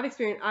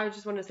I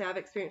just want to say I've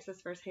experienced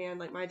this firsthand.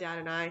 Like my dad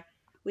and I,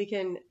 we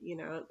can,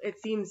 it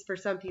seems for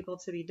some people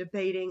to be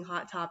debating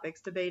hot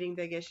topics, debating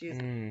big issues.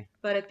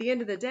 But at the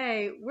end of the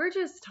day, we're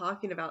just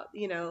talking about,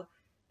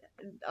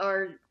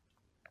 our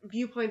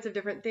viewpoints of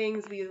different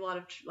things. We use a lot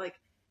of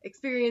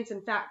experience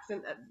and facts.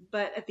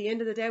 But at the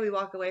end of the day, we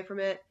walk away from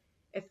it.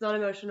 It's not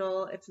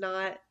emotional. It's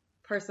not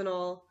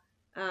personal.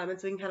 And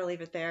so we can kind of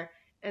leave it there.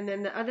 And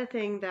then the other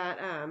thing that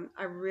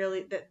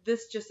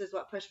this just is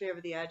what pushed me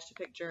over the edge to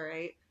pick Juror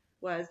 8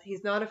 was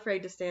he's not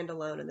afraid to stand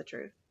alone in the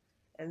truth.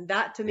 And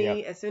that to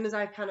me, as soon as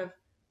I kind of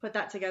put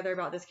that together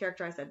about this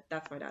character, I said,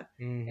 that's my dad.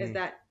 Is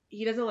that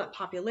he doesn't let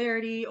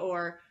popularity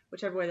or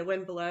whichever way the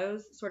wind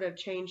blows sort of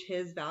change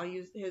his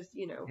values, his,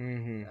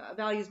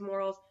 values,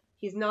 morals.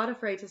 He's not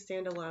afraid to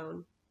stand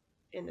alone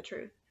in the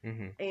truth.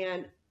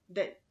 And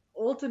that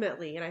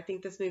ultimately, and I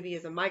think this movie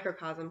is a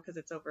microcosm because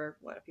it's over,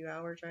 a few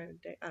hours, right? A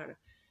day? I don't know.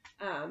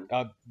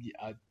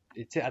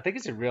 I think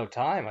it's in real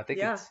time. I think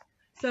it's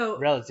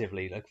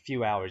relatively like a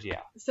few hours. Yeah.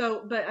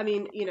 So, but I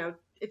mean,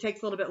 it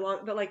takes a little bit long,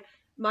 but like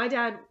my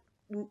dad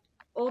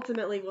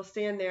ultimately will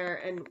stand there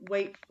and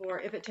wait for,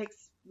 if it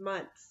takes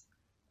months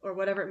or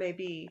whatever it may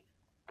be,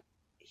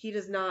 he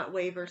does not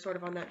waver sort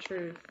of on that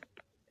truth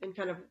and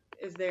kind of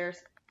is there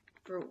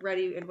for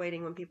ready and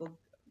waiting when people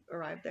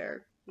arrive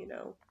there,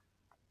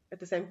 at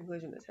the same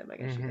conclusion as him, I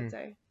guess you could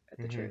say, at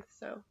the truth.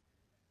 So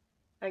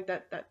I think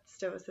that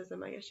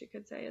stoicism, I guess you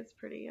could say, is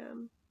pretty, I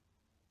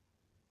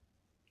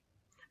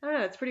don't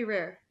know, it's pretty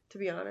rare, to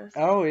be honest.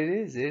 Oh, it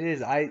is. It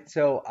is.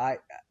 So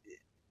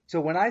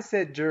when I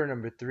said juror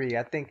number 3,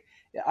 I think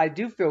I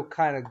do feel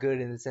kind of good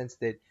in the sense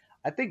that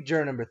I think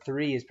juror number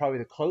 3 is probably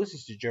the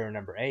closest to juror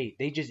number 8.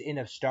 They just end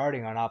up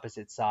starting on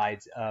opposite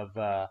sides of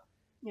the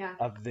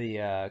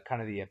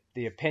kind of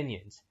the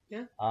opinions.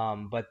 Yeah.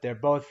 But they're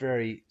both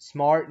very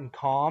smart and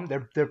calm.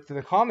 They're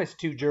the calmest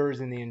 2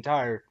 jurors in the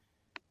entire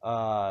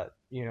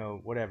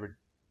whatever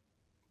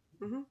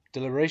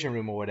deliberation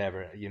room or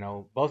whatever.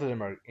 Both of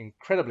them are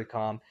incredibly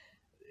calm.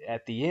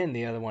 At the end,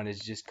 the other one is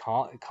just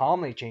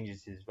calmly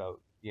changes his vote.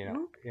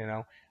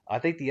 I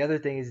think the other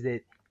thing is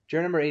that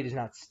juror number 8 is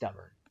not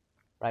stubborn,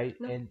 right?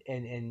 No.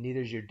 And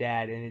neither is your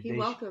dad. And he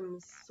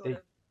welcomes sort of.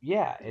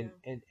 Yeah, and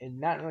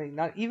not really,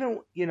 not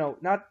even,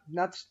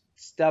 not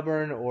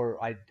stubborn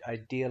or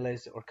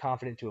idealist or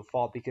confident to a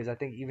fault, because I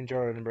think even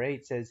juror number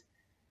 8 says,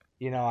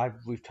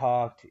 we've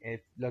talked.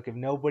 If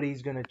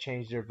nobody's gonna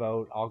change their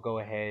vote, I'll go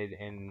ahead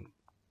and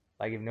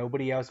if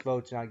nobody else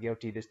votes not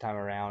guilty this time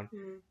around,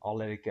 I'll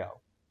let it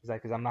go. It's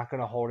because I'm not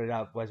gonna hold it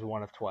up as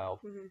one of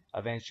 12.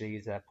 Eventually,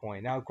 he's at that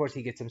point. Now, of course,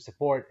 he gets some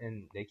support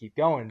and they keep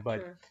going,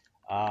 but. Sure.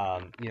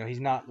 He's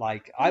not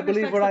I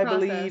believe what I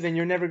believe, and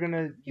you're never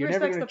gonna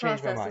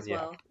change my mind. As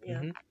well.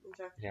 Yeah,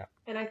 exactly. Yeah.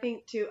 And I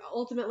think too,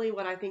 ultimately,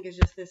 what I think is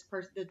just this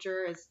person, the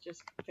juror, is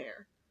just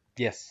fair.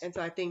 Yes. And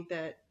so I think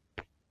that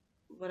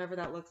whatever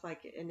that looks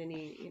like in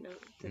any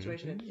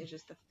situation, is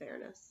just the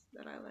fairness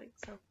that I like.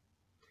 So.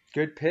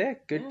 Good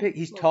pick. Good pick.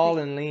 He's tall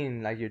and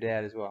lean like your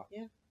dad as well.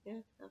 Yeah.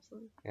 Yeah.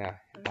 Absolutely. Yeah.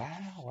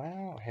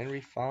 Wow.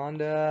 Henry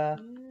Fonda.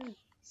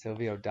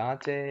 Silvio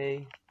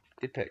Dante.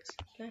 Good picks.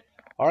 Okay.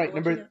 All right,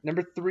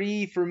 number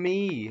 3 for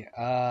me.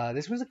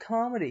 This was a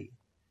comedy.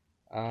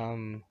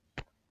 The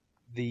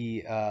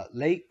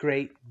late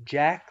great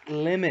Jack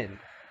Lemmon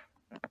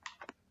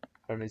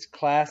from his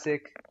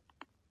classic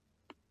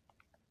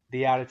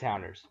The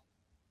Out-of-Towners.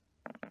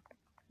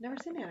 Never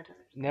seen The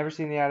Out-of-Towners. Never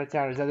seen The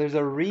Out-of-Towners. Now, there's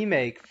a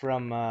remake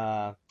from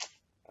I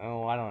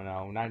don't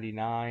know,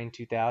 99,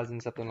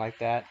 2000, something like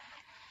that.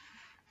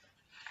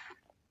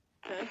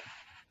 Okay.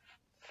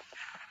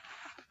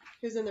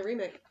 Who's in the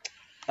remake?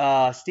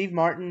 Steve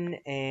Martin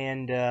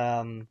and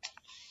gosh,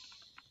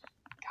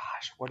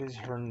 what is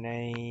her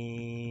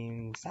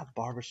name? It's not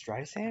Barbara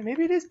Streisand.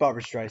 Maybe it is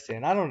Barbara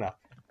Streisand. I don't know.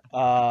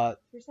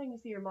 You're saying you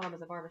see your mom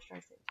as a Barbara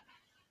Streisand?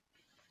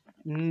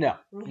 No,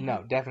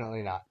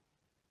 definitely not.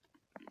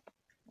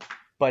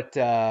 But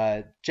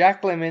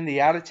Jack Lemmon,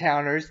 The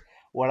Out-of-Towners.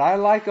 What I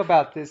like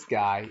about this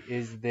guy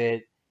is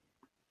that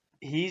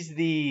he's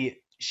the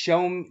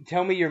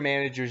tell me your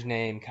manager's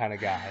name kind of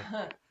guy.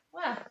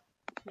 Well,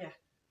 yeah.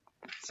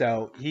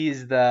 So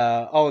he's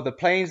the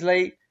plane's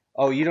late.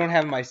 Oh, you don't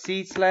have my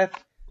seats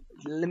left.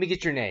 Let me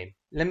get your name.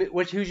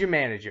 Who's your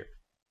manager?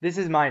 This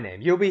is my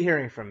name. You'll be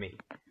hearing from me.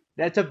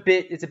 It's a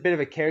bit of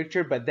a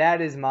caricature, but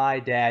that is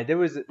my dad. There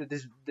was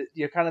this,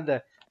 kind of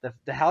the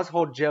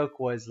household joke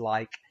was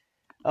like,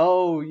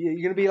 oh,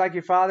 you're gonna be like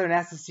your father and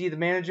ask to see the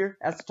manager,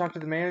 ask to talk to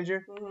the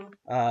manager.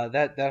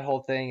 That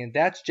whole thing, and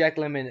that's Jack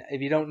Lemmon.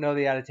 If you don't know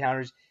The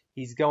Out-of-Towners,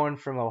 he's going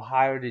from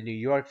Ohio to New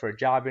York for a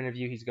job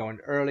interview. He's going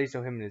early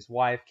so him and his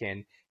wife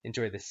can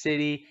enjoy the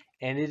city,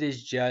 and it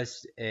is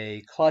just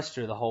a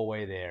cluster the whole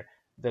way there.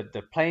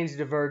 the plane's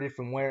diverted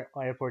from one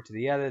airport to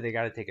the other. They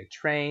got to take a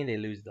train. They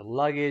lose the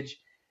luggage.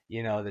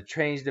 The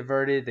train's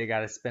diverted. They got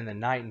to spend the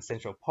night in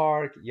Central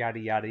Park. Yada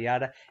yada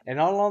yada. And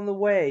all along the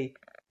way,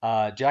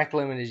 Jack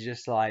Lemmon is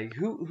just like,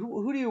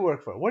 who do you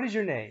work for? What is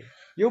your name?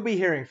 You'll be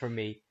hearing from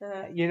me.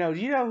 Do you know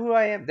who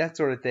I am? That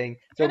sort of thing.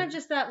 So, kind of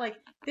just that, like,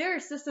 there are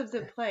systems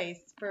in place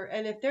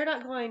and if they're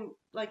not going,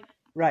 like,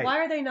 right. why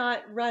are they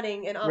not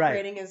running and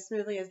operating as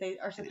smoothly as they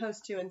are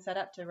supposed to and set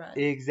up to run?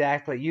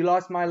 Exactly. You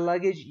lost my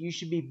luggage. You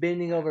should be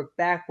bending over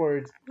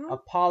backwards,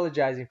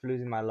 apologizing for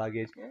losing my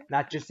luggage,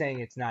 not just saying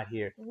it's not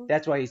here.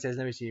 That's why he says,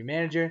 let me see your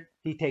manager.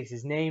 He takes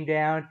his name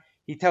down.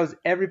 He tells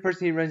every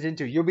person he runs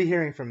into, you'll be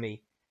hearing from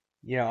me,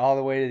 all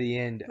the way to the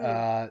end.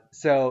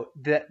 So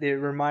that it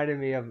reminded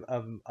me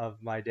of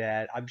my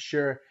dad. I'm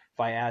sure if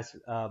I asked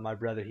my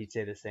brother, he'd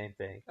say the same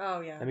thing.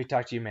 Oh yeah. Let me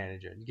talk to your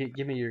manager.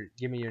 Give me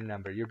your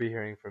number. You'll be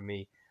hearing from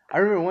me. I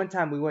remember one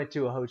time we went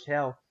to a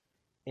hotel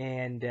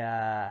and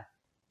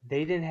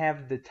they didn't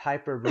have the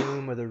type of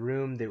room or the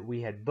room that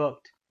we had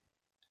booked.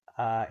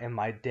 And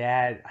my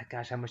dad,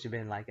 gosh, I must have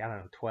been like, I don't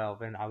know,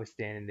 12. And I was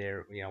standing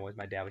there, when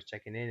my dad was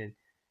checking in. And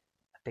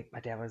I think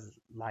my dad was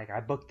like, I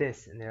booked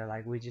this. And they're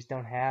like, we just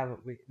don't have,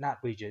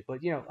 but,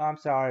 I'm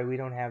sorry, we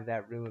don't have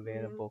that room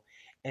available.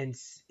 And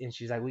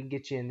she's like, we can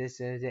get you in this.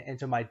 And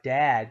so my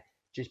dad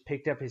just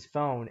picked up his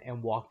phone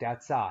and walked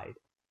outside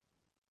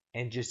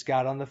and just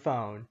got on the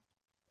phone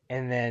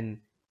and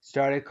then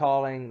started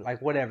calling,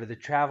 like, whatever, the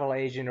travel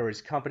agent or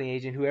his company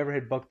agent, whoever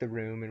had booked the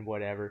room and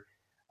whatever.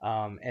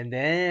 And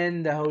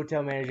then the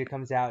hotel manager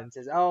comes out and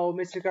says, oh,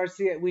 Mr.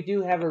 Garcia, we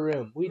do have a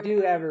room. We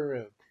do have a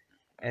room.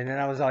 And then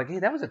I was like, hey,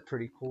 that was a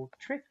pretty cool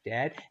trick,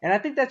 Dad. And I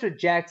think that's what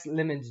Jack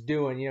Lemmon's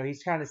doing.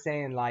 He's kind of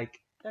saying, like,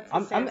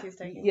 he's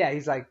taking. Yeah,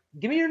 he's like,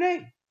 give me your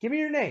name. Give me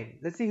your name.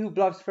 Let's see who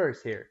bluffs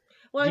first here.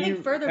 Well, I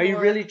think furthermore, are you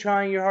really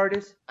trying your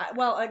hardest?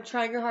 I'm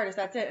trying your hardest.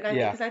 That's it. And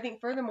I think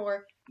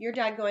furthermore, your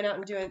dad going out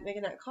and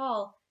making that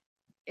call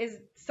is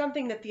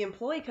something that the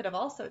employee could have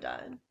also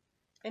done,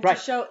 and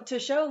to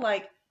show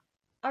like,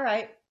 all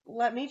right,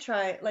 let me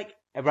try, like,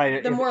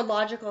 the more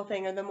logical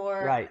thing or the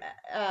more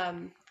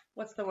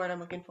what's the word I'm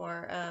looking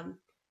for?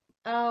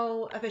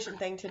 Efficient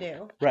thing to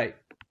do. Right.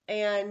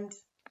 And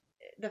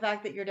the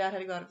fact that your dad had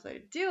to go out of his way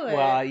to do it.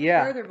 Well,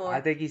 yeah. Furthermore,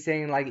 I think he's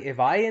saying, like, if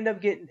I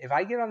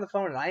get on the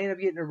phone and I end up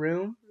getting a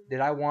room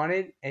that I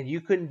wanted and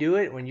you couldn't do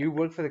it when you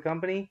work for the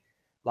company,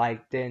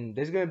 like, then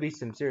there's going to be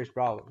some serious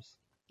problems.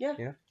 Yeah.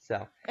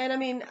 So. And I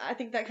mean, I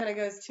think that kind of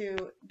goes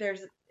to,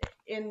 there's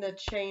in the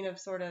chain of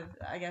sort of,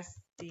 I guess,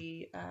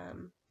 the,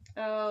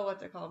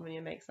 what's it called when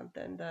you make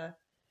something?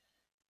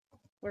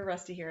 We're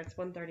rusty here. It's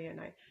 1:30 at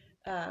night.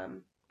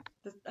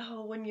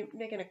 When you're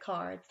making a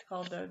car, it's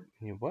called the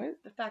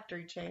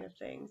factory chain of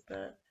things.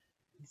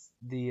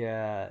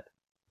 The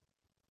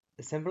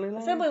assembly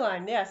line? Assembly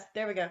line, yes.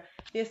 There we go.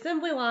 The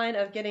assembly line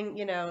of getting,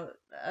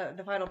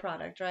 the final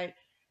product, right?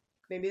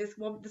 Maybe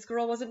this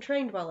girl wasn't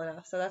trained well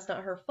enough, so that's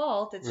not her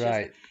fault. It's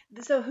just,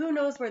 so who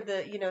knows where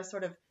the,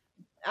 sort of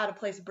out of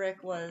place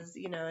brick was,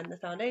 in the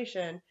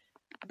foundation,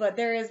 but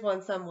there is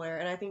one somewhere.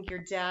 And I think your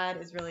dad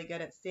is really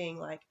good at seeing,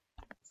 like,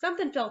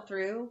 something fell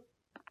through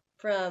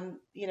from,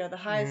 the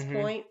highest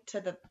point to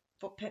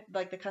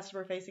the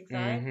customer facing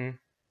side.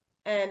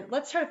 And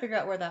let's try to figure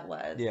out where that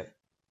was. Yeah.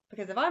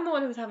 Because if I'm the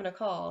one who's having a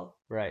call,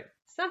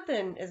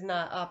 something is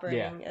not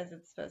operating as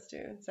it's supposed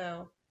to.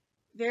 So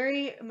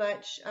very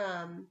much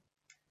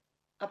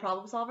a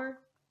problem solver,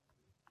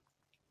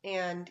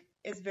 and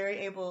is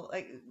very able,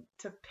 like,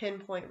 to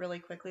pinpoint really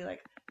quickly,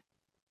 like,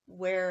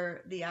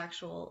 where the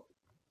actual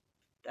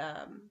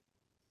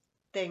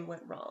thing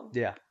went wrong.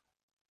 Yeah.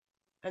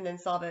 And then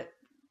solve it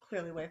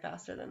clearly way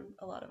faster than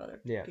a lot of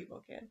other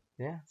people can.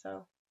 Yeah.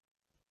 So,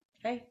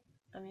 hey,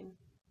 I mean,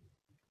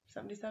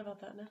 something to be said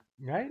about that, no?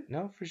 Right?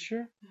 No, for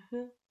sure.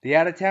 The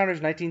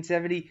Out-of-Towners,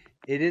 1970.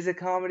 It is a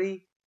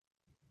comedy.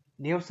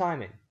 Neil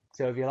Simon.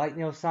 So if you like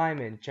Neil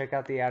Simon, check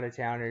out The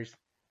Out-of-Towners.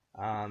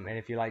 And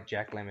if you like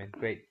Jack Lemmon,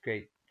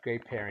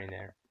 great pairing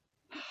there.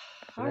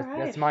 So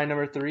that's my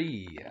number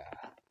 3.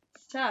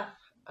 It's tough.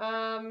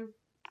 I'm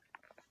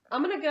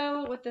gonna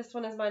go with this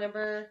one as my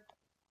number.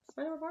 Is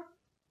my number 4?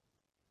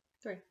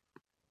 3.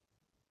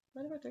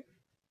 My number 3.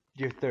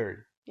 Your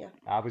third. Yeah.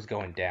 I was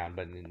going down,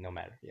 but no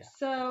matter. Yeah.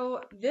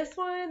 So this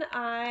one,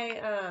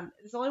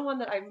 it's the only one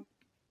that I'm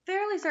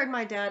fairly certain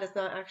my dad does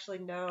not actually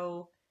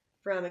know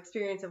from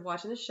experience of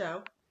watching the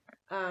show,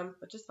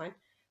 which is fine.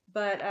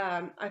 But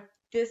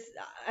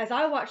as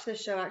I watched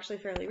this show actually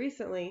fairly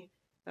recently,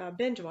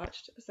 binge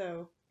watched,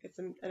 so it's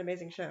an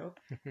amazing show.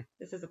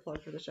 This is a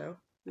plug for the show,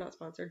 not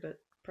sponsored, but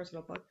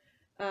personal plug.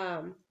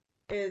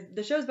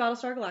 The show's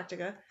Battlestar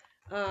Galactica.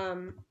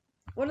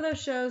 One of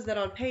those shows that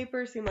on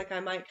paper seemed like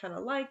I might kind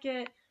of like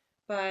it,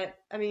 but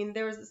I mean,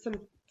 there was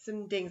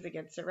some dings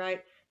against it,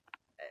 right?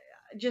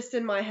 Just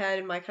in my head,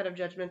 in my kind of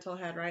judgmental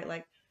head, right?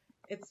 Like,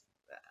 it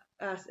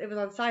was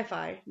on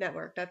Sci-Fi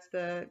Network. That's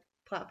the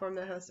platform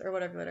that hosts, or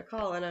whatever you want to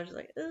call it. And I was just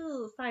like,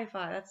 ooh,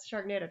 Sci-Fi. That's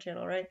Sharknado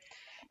channel, right?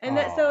 And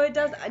so it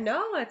does.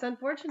 No, it's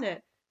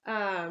unfortunate.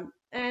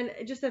 And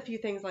just a few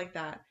things like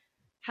that.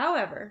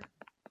 However,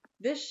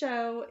 this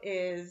show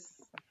is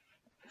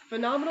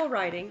phenomenal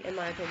writing, in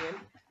my opinion.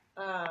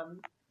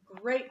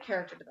 Great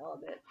character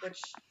development,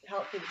 which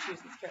helped me to choose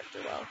this character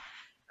well.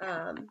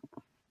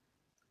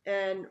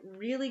 And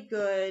really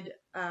good,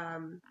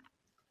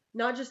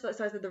 not just the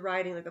size of the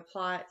writing, like the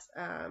plot,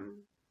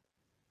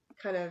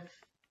 kind of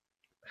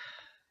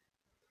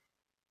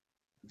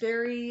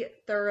very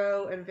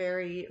thorough and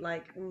very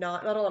like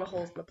not a lot of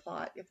holes in the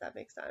plot, if that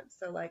makes sense.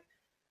 So like,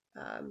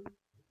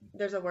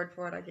 there's a word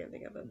for it, I can't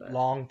think of it, but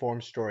Long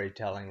form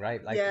storytelling,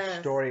 right? Like Yes.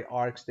 story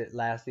arcs that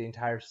last the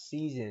entire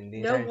season,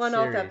 the no entire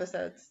one-off series.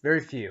 episodes. Very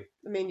few.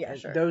 I mean, yeah, And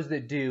sure. those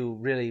that do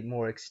really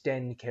more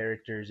extend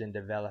characters and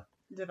develop.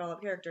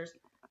 Characters.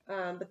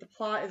 But the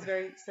plot is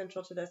very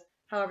central to this.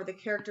 However, the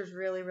characters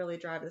really, really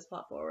drive this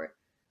plot forward.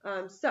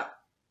 So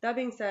that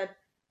being said,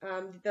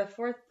 the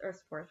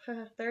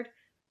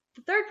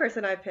third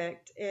person I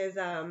picked is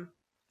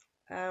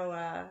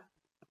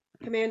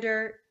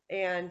Commander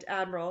and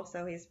Admiral.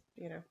 So he's,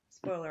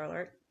 spoiler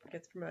alert,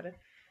 gets promoted.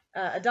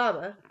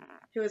 Adama,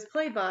 who is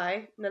played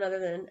by none other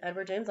than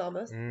Edward James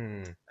Olmos.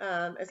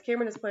 As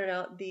Cameron has pointed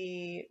out,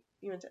 the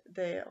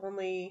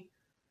only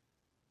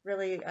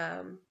really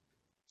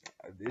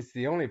It's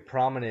the only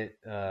prominent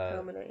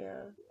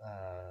prominent,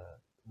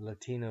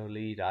 Latino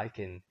lead I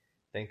can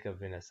think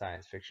of in a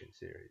science fiction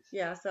series.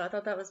 Yeah, so I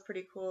thought that was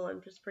pretty cool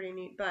and just pretty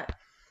neat. But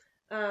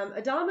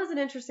Adama is an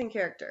interesting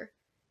character.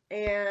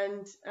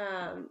 And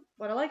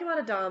what I like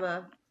about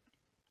Adama,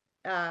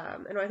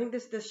 and I think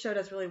this show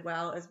does really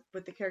well is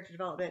with the character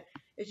development,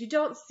 is you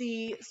don't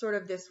see sort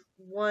of this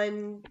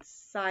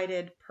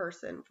one-sided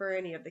person for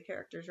any of the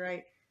characters,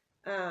 right?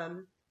 A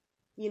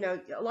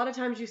lot of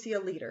times you see a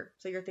leader,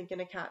 so you're thinking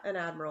an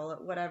admiral,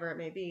 whatever it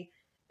may be,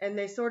 and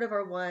they sort of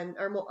are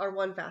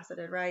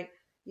one-faceted, right?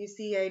 You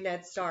see a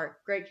Ned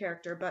Stark, great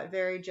character, but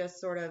very just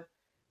sort of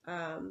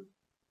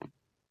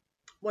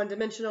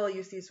one-dimensional.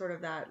 You see sort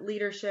of that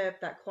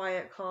leadership, that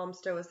quiet, calm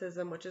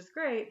stoicism, which is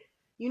great.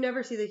 You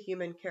never see the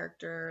human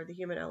character, the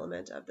human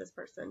element of this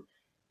person.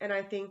 And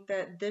I think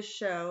that this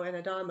show and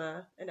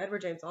Adama and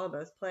Edward James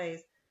Olmos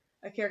plays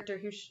a character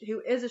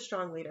who is a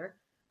strong leader.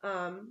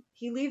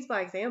 He leads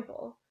by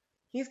example.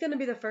 He's going to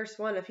be the first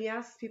one. If he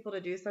asks people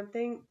to do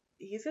something,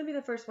 he's going to be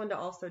the first one to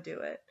also do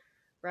it,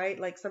 right?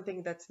 Like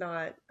something that's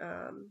not,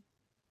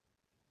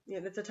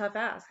 that's a tough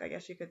ask, I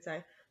guess you could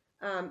say.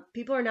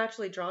 People are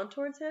naturally drawn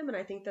towards him, and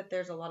I think that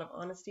there's a lot of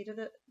honesty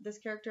to this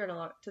character and a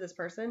lot to this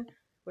person,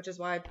 which is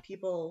why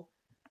people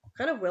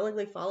kind of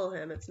willingly follow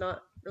him. It's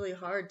not really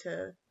hard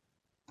to,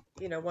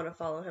 want to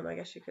follow him, I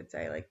guess you could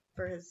say, like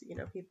for his,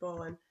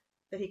 people and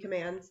that he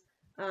commands.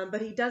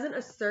 But he doesn't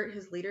assert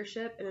his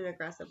leadership in an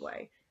aggressive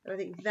way. And I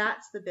think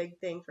that's the big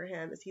thing for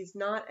him is he's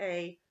not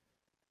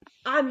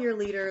I'm your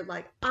leader,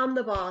 like I'm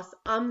the boss,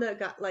 I'm the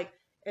guy, like,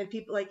 and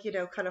people like,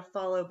 kind of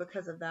follow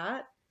because of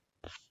that.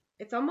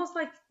 It's almost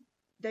like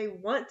they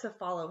want to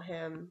follow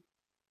him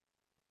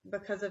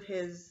because of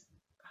his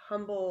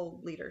humble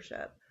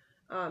leadership.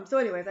 So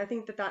anyways, I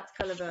think that that's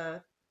kind of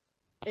a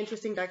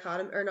interesting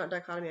dichotomy, or not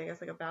dichotomy, I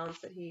guess, like a balance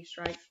that he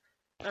strikes.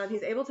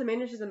 He's able to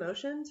manage his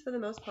emotions for the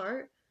most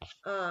part.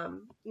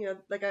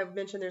 Like I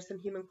mentioned, there's some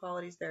human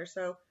qualities there.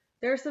 So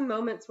there are some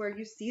moments where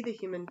you see the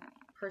human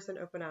person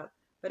open up.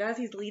 But as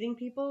he's leading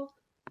people,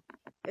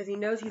 as he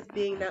knows he's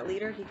being that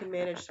leader, he can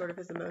manage sort of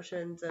his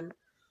emotions and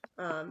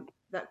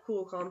that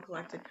cool, calm,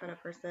 collected kind of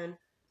person.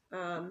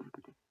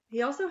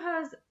 He also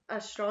has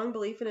a strong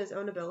belief in his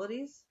own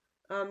abilities.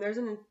 There's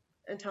an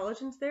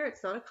intelligence there.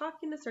 It's not a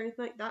cockiness or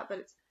anything like that, but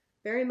it's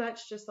very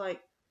much just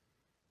like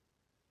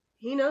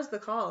he knows the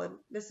call, and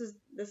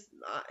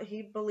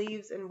he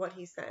believes in what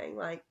he's saying.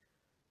 Like,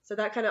 so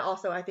that kind of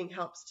also I think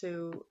helps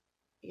to,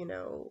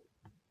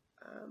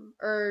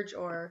 urge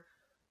or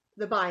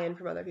the buy-in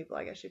from other people,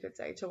 I guess you could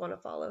say, to want to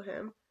follow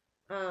him.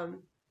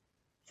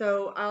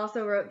 So I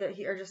also wrote that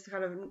just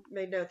kind of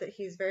made note that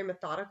he's very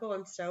methodical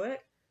and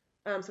stoic.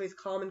 So he's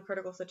calm in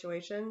critical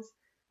situations.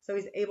 So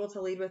he's able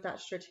to lead with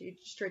that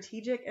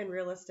strategic and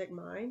realistic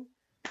mind.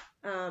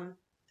 And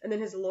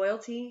then his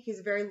loyalty, he's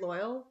very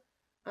loyal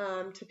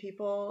to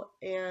people,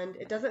 and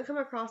it doesn't come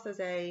across as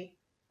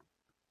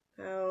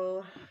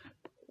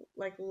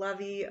like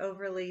lovey,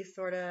 overly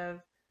sort of,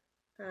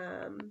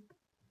 I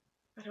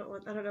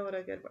don't know what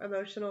a good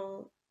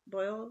emotional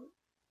loyal,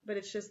 but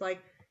it's just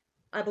like,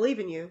 I believe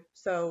in you,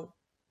 so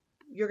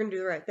you're going to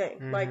do the right thing.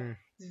 Mm-hmm. Like,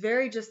 it's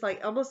very just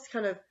like almost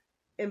kind of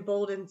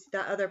emboldens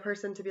that other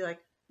person to be like,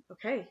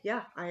 okay,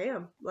 yeah, I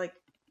am, like,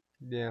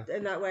 yeah,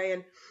 in that way.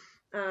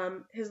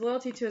 And his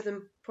loyalty to the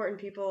important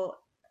people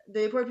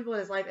in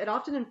his life, it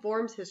often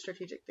informs his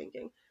strategic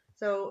thinking.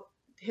 So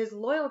his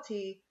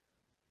loyalty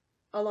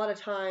a lot of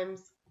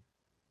times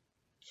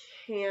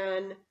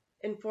can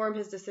inform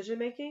his decision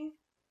making,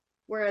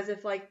 whereas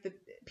if like the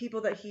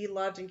people that he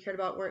loved and cared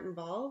about weren't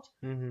involved,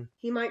 mm-hmm.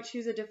 he might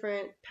choose a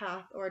different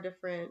path or a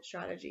different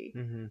strategy.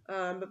 Mm-hmm.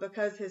 But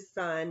because his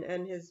son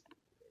and his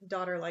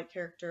daughter-like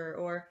character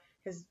or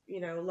his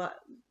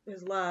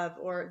his love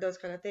or those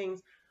kind of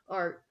things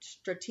are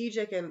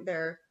strategic and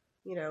they're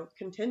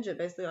contingent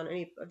basically on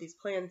any of these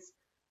plans,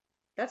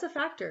 that's a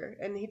factor,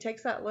 and he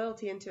takes that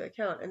loyalty into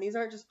account. And these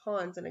aren't just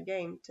pawns in a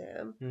game to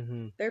him.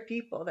 Mm-hmm. They're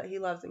people that he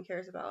loves and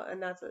cares about,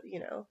 and that's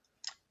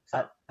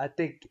So. I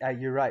think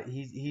you're right.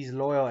 He's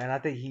loyal, and I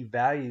think he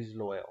values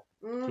loyalty.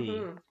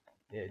 Mm-hmm.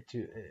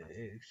 To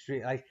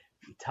extreme, like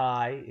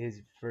Ty,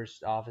 his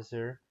first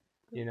officer.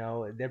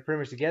 They're pretty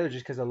much together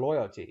just because of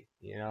loyalty.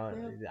 Yeah.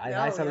 In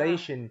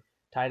isolation,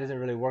 Ty doesn't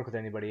really work with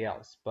anybody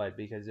else, but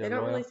because They they're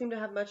don't loyal. really seem to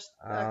have much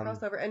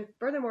crossover. And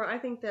furthermore, I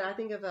think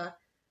of a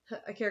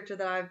character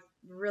that I've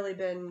really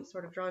been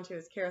sort of drawn to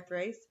is Kara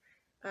Thrace,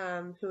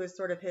 who is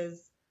sort of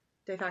his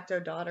de facto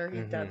daughter.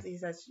 He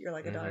says you're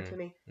like a daughter to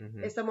me.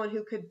 Mm-hmm. Is someone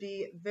who could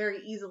be very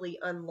easily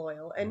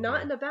unloyal, and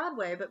not in a bad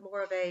way, but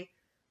more of a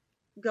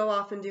go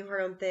off and do her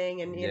own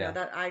thing, and you know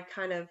that I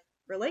kind of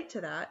relate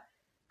to that.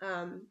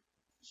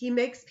 He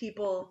makes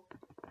people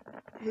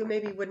who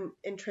maybe wouldn't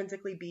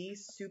intrinsically be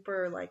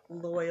super like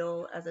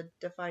loyal as a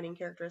defining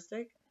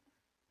characteristic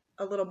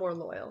a little more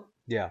loyal.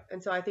 Yeah.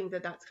 And so I think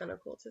that that's kind of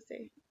cool to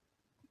see.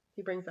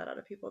 He brings that out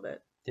of people that.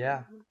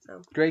 Yeah.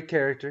 So. Great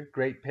character,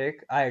 great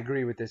pick. I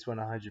agree with this one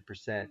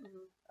 100%.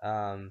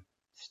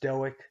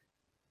 Stoic,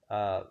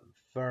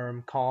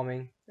 firm,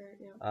 calming.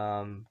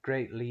 Yeah.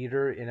 Great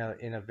leader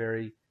in a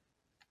very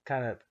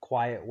kind of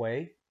quiet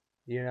way,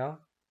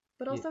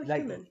 But also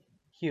human.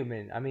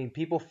 Human. I mean,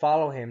 people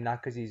follow him not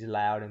because he's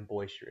loud and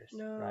boisterous,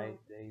 No. right?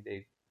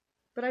 They.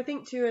 But I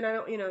think too, and I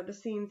don't, the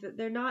scenes that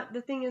they're not.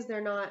 The thing is,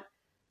 they're not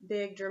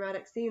big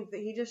dramatic scenes that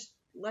he just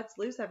lets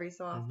loose every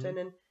so often,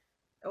 and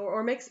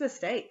or makes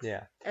mistakes.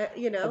 Yeah.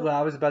 Well,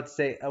 I was about to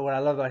say what I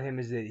love about him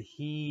is that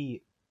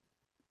he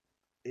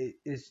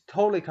is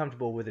totally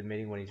comfortable with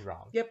admitting when he's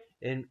wrong. Yep.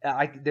 And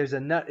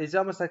it's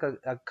almost like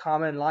a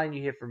common line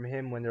you hear from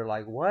him when they're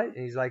like, "What?" And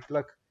he's like,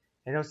 "Look,"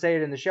 and he'll say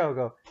it in the show. He'll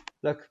go,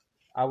 "Look,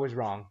 I was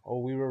wrong,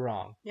 or we were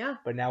wrong. Yeah.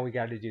 But now we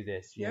got to do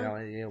this. You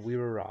know, we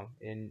were wrong,"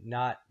 and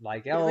not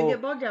like doesn't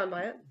get bogged down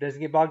by it. Doesn't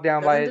get bogged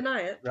down by it. Doesn't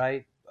deny it.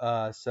 Right.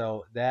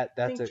 So that's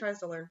I think tries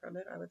to learn from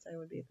it. I would say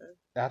would be the.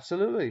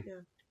 Absolutely. Yeah.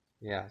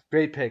 Yeah.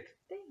 Great pick.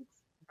 Thanks.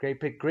 Great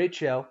pick. Great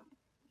show.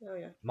 Oh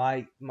yeah.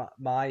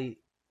 My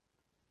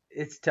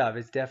it's tough.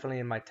 It's definitely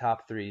in my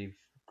top 3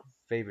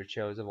 favorite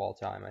shows of all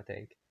time, I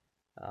think.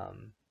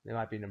 It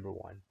might be number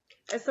 1.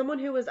 As someone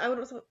who was, I don't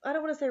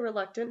want to say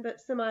reluctant,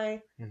 but semi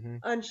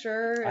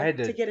unsure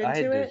to get into it. I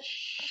had to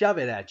shove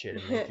it at you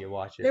to make you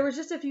watch it. There was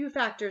just a few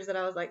factors that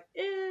I was like,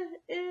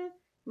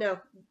 no,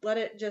 let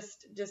it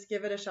just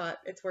give it a shot.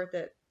 It's worth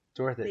it. It's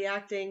worth it. The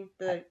acting,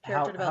 the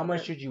character development. How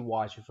much should you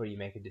watch before you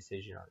make a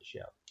decision on the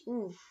show?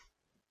 Ooh.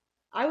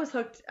 I was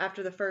hooked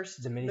after the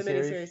first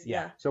miniseries.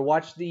 Yeah. So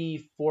watch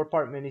the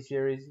 4-part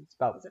miniseries. It's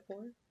about. Was it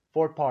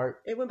 4?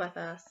 4-part. It went by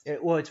fast.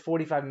 It's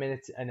 45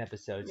 minutes an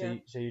episode. Yeah.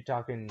 So you're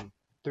talking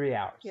 3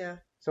 hours. Yeah.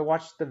 So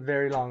watch the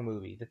very long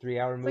movie, the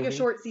 3-hour movie. It's like a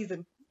short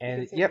season.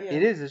 And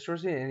it is a short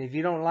season. And if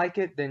you don't like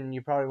it, then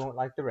you probably won't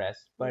like the rest.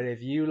 But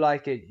if you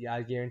like it,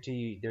 I guarantee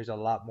you, there's a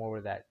lot more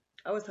with that.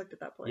 I was hooked at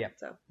that point. Yeah.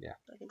 So yeah.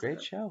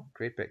 Great show.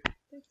 Great pick.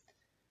 Thanks.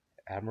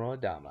 Admiral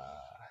Adama.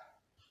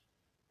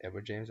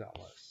 Edward James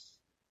Olmos.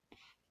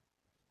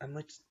 I'm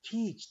going to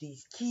teach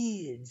these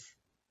kids.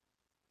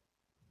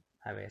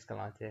 Jaime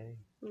Escalante.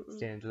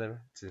 Stand and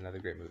Deliver. It's another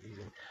great movie.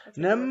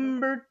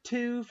 Number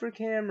 2 for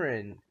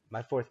Cameron.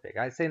 My 4th pick.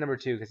 I say number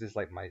 2 because it's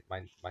like my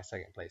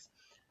second place.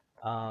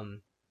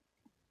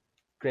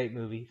 Great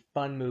movie.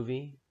 Fun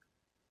movie.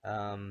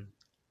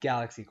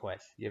 Galaxy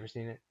Quest. You ever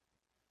seen it?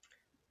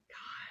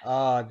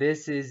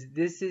 This is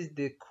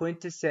the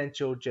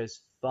quintessential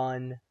just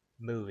fun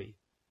movie.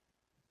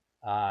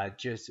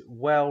 Just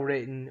well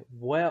written,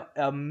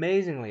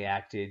 amazingly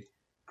acted,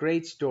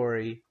 great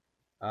story.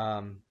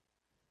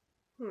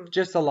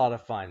 Just a lot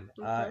of fun,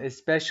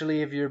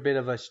 especially if you're a bit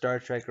of a Star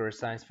Trek or a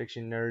science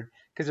fiction nerd,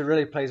 because it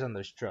really plays on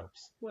those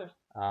tropes.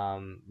 Yeah.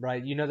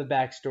 Right? You know the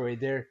backstory.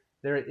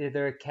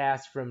 They're a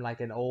cast from like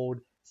an old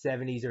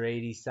 70s or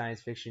 80s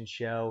science fiction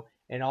show,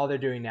 and all they're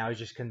doing now is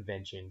just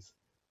conventions.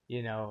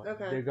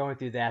 They're going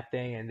through that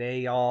thing, and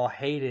they all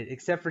hate it,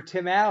 except for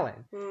Tim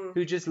Allen,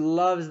 who just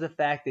loves the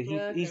fact that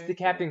he's the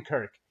Captain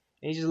Kirk,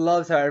 and he just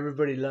loves how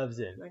everybody loves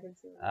him. I can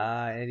see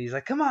that. And he's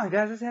like, "Come on,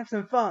 guys, let's have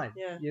some fun."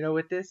 Yeah.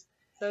 With this.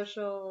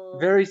 Social.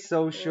 Very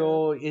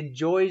social. Yeah.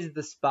 Enjoys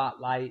the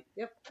spotlight.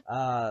 Yep.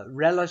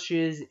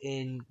 Relishes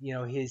in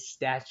his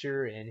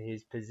stature and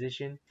his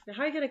position. Now,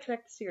 how are you gonna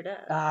connect this to your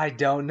dad? I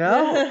don't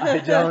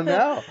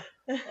know.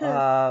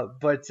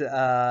 But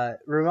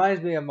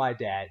reminds me of my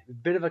dad. A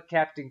bit of a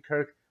Captain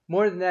Kirk.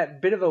 More than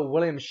that, bit of a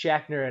William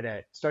Shatner at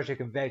a Star Trek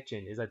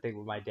convention is, I think,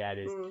 what my dad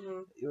is.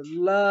 He would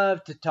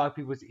love to talk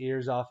people's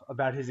ears off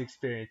about his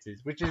experiences,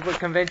 which is what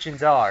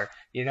conventions are.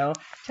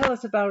 Tell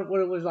us about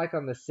what it was like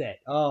on the set.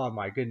 Oh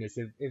my goodness!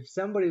 If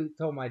somebody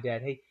told my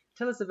dad, "Hey,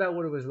 tell us about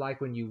what it was like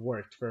when you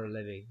worked for a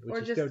living," which or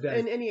he just still does.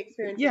 In any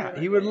experience. Yeah,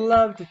 he would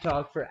love to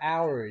talk for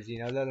hours.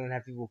 Let alone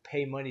have people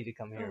pay money to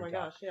come here. Oh my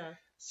gosh, yeah.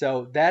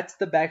 So that's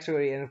the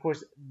backstory, and of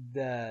course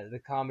the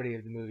comedy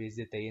of the movie is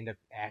that they end up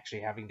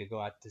actually having to go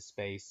out to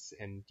space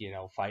and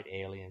fight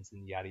aliens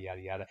and yada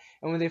yada yada.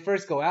 And when they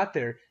first go out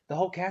there, the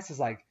whole cast is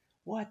like,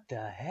 "What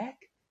the heck?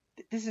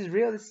 this is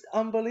real. This is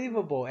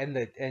unbelievable.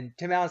 And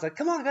Tim Allen's like,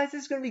 come on, guys,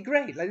 this is gonna be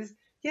great. Like, this,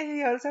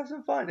 yeah, let's have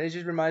some fun. And it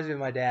just reminds me of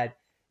my dad.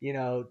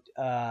 Oh,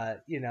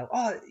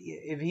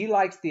 if he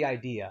likes the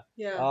idea,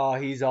 Yeah. oh,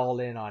 he's all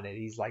in on it.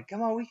 He's like,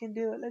 come on, we can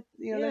do it. Let's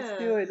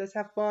do it. Let's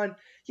have fun.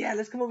 Yeah,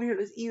 let's come over here.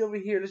 Let's eat over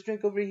here. Let's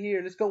drink over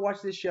here. Let's go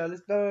watch this show.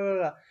 Let's blah, blah,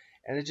 blah.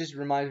 And it just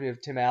reminds me of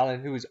Tim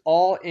Allen, who was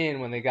all in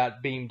when they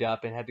got beamed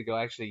up and had to go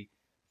actually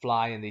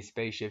fly in these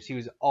spaceships. He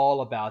was all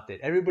about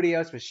it. Everybody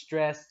else was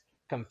stressed,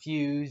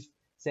 confused,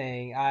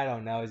 saying, I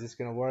don't know, is this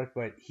going to work?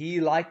 But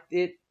he liked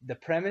it, the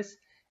premise,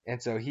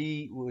 and so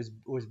he was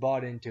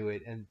bought into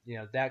it. And,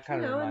 that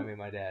kind of reminded me of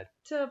my dad.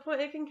 To a point,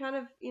 it can kind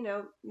of,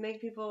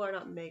 make people, or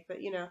not make, but,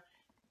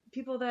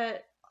 people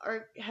that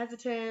are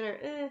hesitant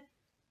or,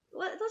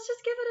 let's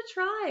just give it a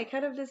try.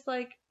 Kind of just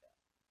like,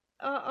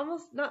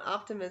 almost not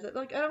optimism.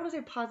 Like, I don't want to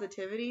say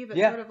positivity, but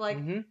sort of like,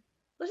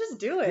 let's just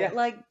do it. Yeah.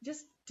 Like,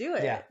 just do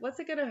it. Yeah. What's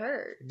it going to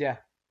hurt? Yeah.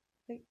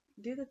 Like,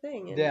 do the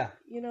thing. And, Yeah.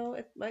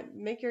 it might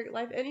make your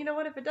life. And you know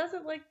what? If it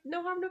doesn't, like,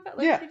 no harm, no foul.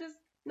 Like, Yeah. you just,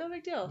 no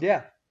big deal.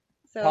 Yeah.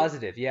 So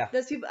Positive. Yeah.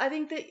 those people, I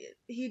think that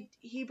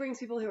he brings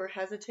people who are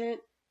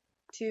hesitant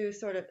to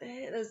sort of,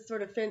 those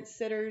sort of fence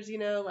sitters,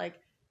 like,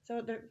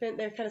 so they're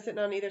kind of sitting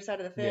on either side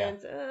of the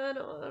fence. I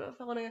don't know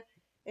if I want to.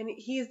 And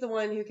he's the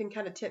one who can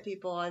kind of tip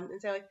people on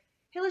and say, like,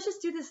 hey, let's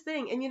just do this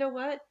thing. And you know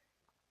what?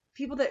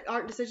 People that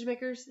aren't decision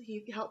makers,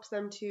 he helps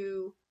them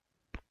to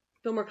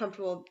feel more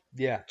comfortable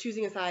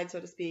choosing a side, so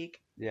to speak.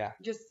 Yeah.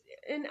 Just,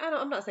 and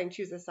I'm not saying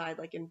choose a side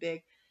like in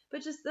big,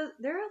 but just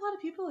there are a lot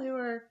of people who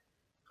are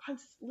on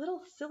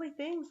little silly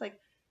things like,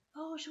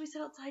 oh, should we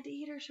sit outside to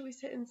eat or should we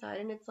sit inside?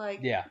 And it's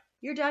like,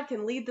 your dad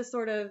can lead the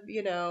sort of,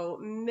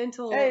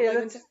 mental. Hey,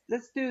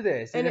 let's do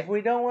this. And if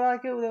we don't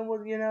like it, then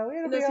we'll, it'll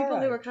and be those people all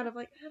who right. were kind of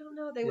like, I don't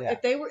know,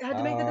 if they had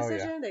to make the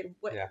decision, they'd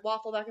Yeah.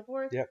 waffle back and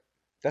forth. Yep.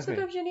 That's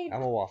sometimes me. you need.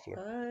 I'm a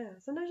waffler.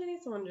 Sometimes you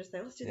need someone to just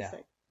say, let's do this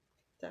thing.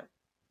 So.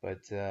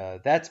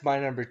 But that's my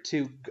number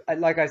 2.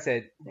 Like I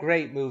said,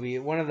 great movie.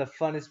 One of the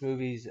funnest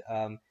movies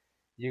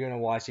you're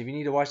gonna watch. If you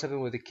need to watch something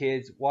with the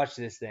kids, watch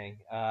this thing.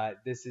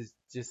 This is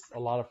just a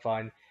lot of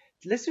fun.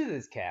 Let's do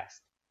this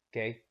cast.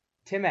 Okay,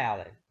 Tim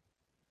Allen,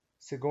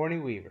 Sigourney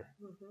Weaver,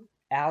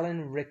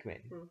 Alan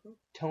Rickman,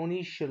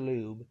 Tony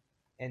Shalhoub,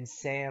 and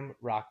Sam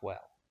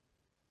Rockwell.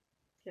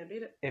 Can't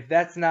beat it. If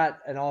that's not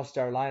an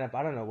all-star lineup,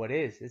 I don't know what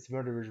is. It's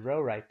Murderer's Row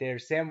right there.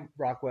 Sam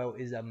Rockwell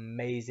is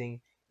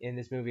amazing in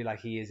this movie, like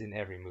he is in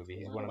every movie.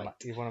 He's one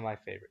of my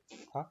favorites.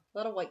 Huh? A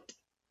lot of white.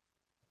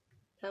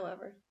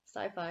 However,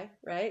 sci-fi,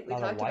 right? We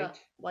talked about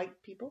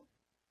white people.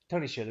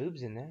 Tony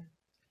Shalhoub's in there.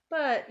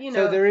 But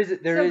so there is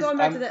going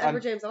back to the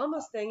Edward James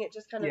Olmos thing, it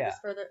just kind of is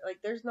further, like,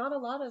 there's not a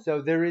lot of.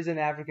 So there is an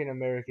African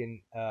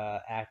American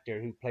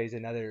actor who plays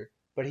another,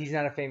 but he's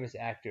not a famous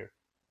actor.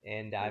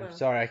 And I'm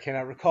sorry, I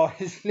cannot recall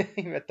his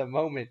name at the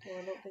moment.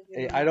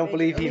 Well, I don't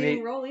believe he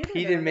made.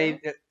 He didn't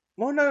make.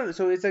 Well, no.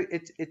 So it's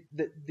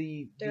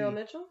the Daryl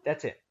Mitchell.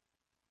 That's it.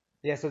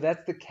 Yeah. So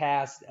that's the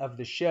cast of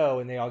the show,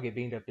 and they all get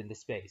beamed up into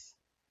space.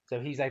 So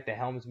he's like the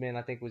helmsman,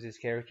 I think was his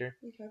character.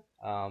 Okay.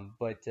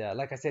 But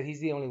like I said, he's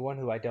the only one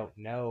who I don't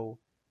know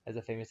as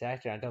a famous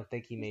actor. I don't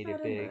think he made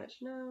it big. Much.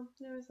 No,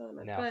 it's not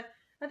much. No. But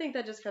I think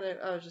that just kind of,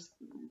 I was just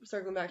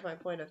circling back to my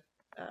point of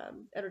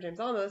Edward James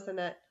Olmos, and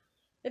that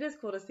it is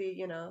cool to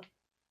see,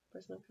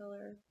 person of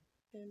color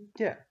in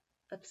a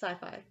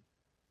sci-fi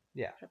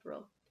type of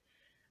role.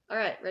 All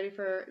right, ready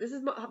for, this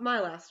is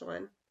my last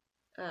one.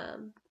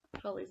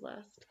 Holly's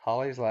last.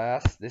 Holly's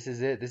last. This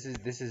is it. This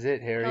is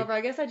it, Harry. However,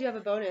 I guess I do have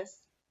a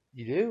bonus.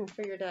 You do?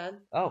 For your dad.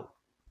 Oh.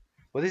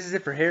 Well, this is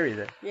it for Harry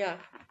then. Yeah.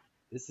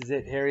 This is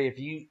it, Harry. If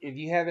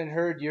you haven't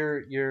heard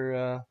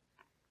your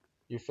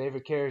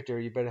favorite character,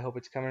 you better hope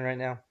it's coming right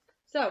now.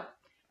 So,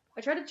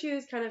 I tried to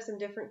choose kind of some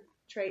different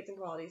traits and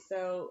qualities.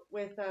 So,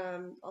 with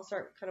I'll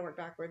start kind of work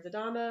backwards.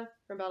 Adama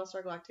from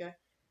Battlestar Galactica,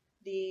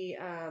 the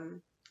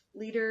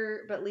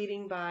leader but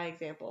leading by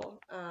example.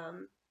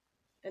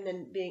 And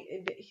then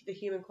being the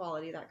human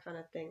quality, that kind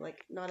of thing, like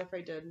not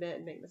afraid to admit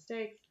and make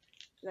mistakes,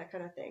 that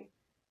kind of thing.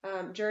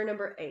 Juror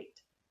number 8,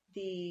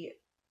 the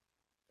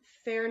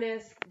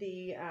fairness,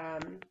 the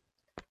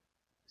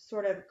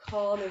sort of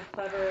calm and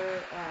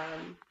clever,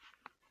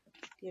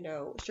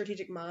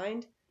 strategic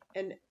mind,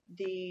 and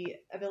the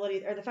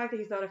ability, or the fact that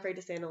he's not afraid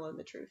to stand alone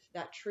the truth.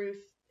 That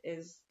truth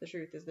is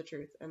the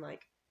truth, and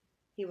like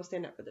he will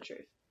stand up for the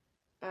truth.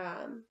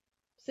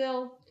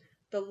 Still,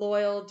 the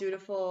loyal,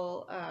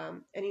 dutiful,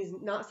 and he's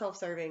not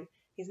self-serving.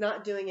 He's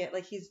not doing it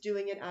like he's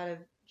doing it out of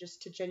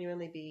just to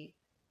genuinely be.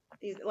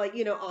 He's like,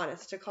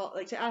 honest,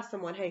 to ask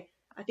someone, hey,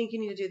 I think you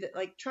need to do that.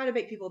 Like, try to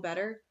make people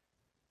better,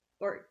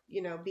 or,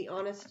 be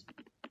honest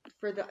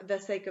for the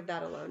sake of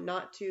that alone,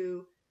 not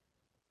to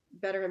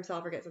better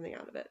himself or get something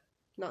out of it.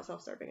 Not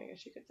self-serving, I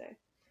guess you could say.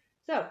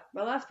 So,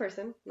 my last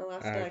character.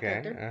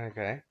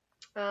 Okay.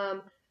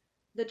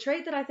 The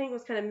trait that I think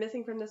was kind of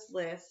missing from this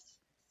list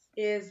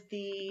is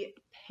the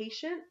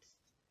patience,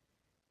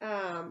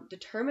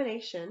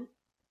 determination,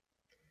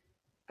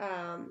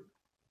 kind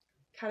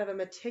of a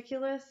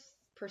meticulous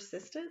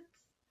persistence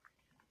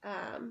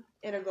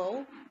in a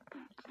goal,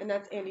 and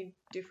that's Andy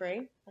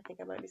Dufresne. I think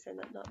I might be saying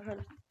that not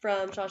him,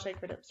 from Shawshank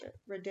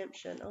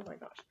Redemption. Oh my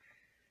gosh.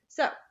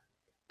 So,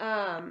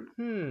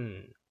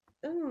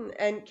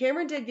 and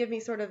Cameron did give me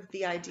sort of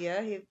the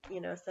idea. He,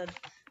 said,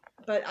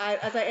 but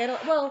as I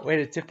analyze, Way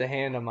to tip the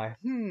hand on my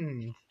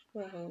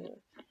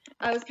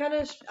I was kind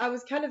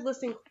of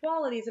listing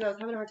qualities, and I was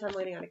having a hard time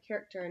landing on a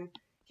character. And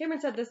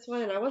Cameron said this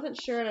one, and I wasn't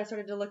sure, and I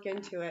started to look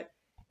into it.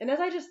 And as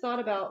I just thought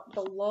about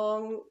the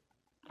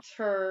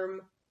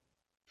long-term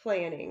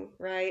planning,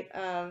 right,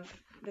 of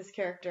this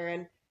character,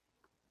 and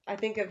I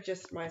think of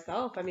just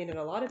myself. I mean, and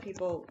a lot of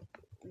people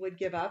would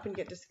give up and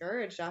get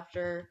discouraged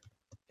after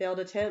failed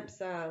attempts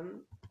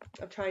of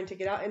trying to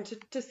get out and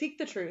to seek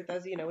the truth,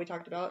 as we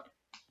talked about.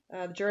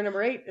 Juror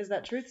number 8 is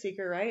that truth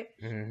seeker, right?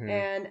 Mm-hmm.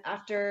 And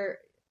after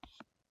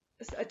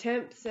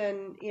attempts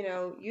and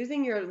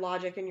using your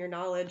logic and your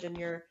knowledge and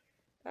your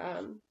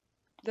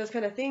those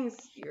kind of things,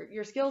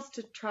 your skills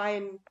to try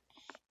and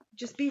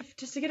just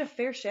to get a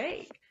fair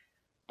shake,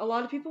 a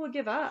lot of people would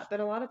give up,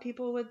 and a lot of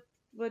people would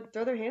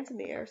throw their hands in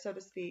the air, so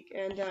to speak.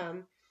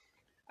 And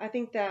I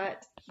think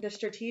that the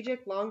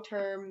strategic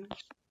long-term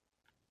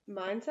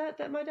mindset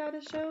that my dad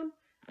has shown,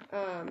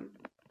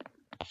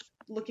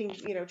 looking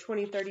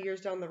 20, 30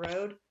 years down the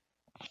road,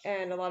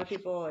 and a lot of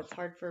people, it's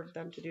hard for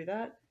them to do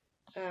that,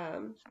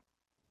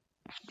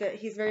 that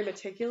he's very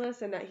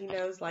meticulous, and that he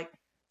knows like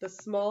the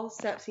small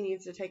steps he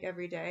needs to take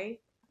every day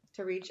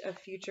to reach a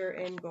future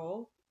end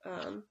goal,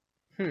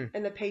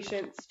 and the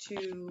patience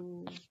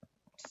to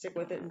stick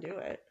with it and do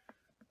it.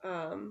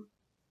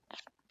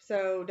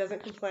 So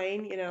doesn't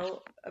complain,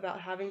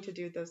 about having to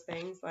do those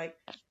things,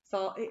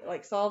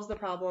 solves the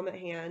problem at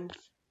hand.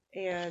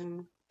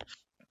 And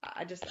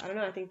I don't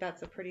know. I think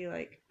that's a pretty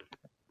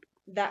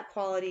that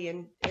quality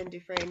in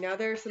Dufresne. Now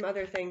there are some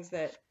other things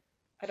that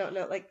I don't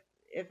know, like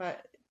if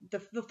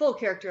the full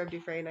character of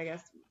Dufresne, I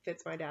guess,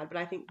 fits my dad, but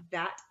I think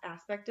that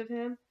aspect of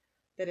him,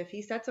 that if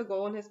he sets a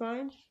goal in his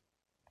mind,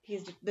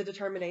 he's the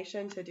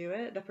determination to do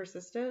it, the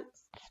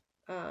persistence,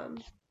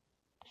 kind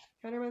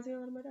of reminds me a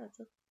lot of my dad.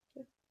 So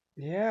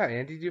yeah,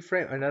 Andy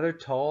Dufresne, another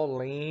tall,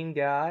 lean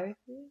guy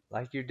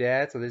like your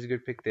dad. So there's a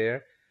good pick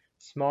there.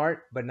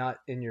 Smart, but not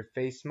in your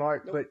face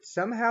smart. Nope. But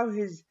somehow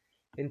his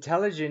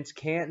intelligence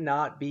can't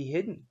not be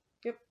hidden.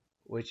 Yep.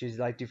 Which is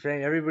like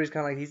Dufresne. Everybody's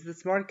kind of like, he's the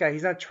smart guy.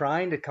 He's not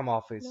trying to come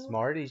off as No.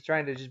 smart. He's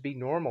trying to just be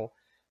normal.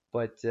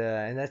 But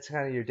and that's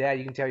kind of your dad.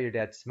 You can tell your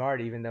dad's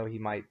smart, even though he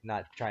might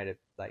not try to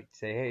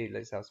say, hey,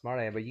 let's how smart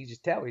I am. But you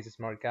just tell he's a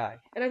smart guy.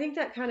 And I think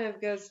that kind of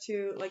goes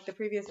to like the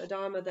previous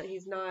Adama, that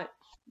he's not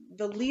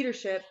the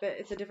leadership, but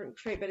it's a different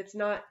trait. But it's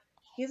not.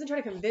 He isn't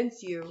trying to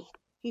convince you.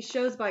 He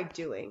shows by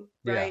doing,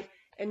 right,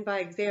 and by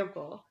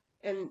example,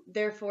 and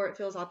therefore it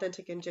feels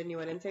authentic and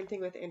genuine. And same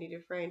thing with Andy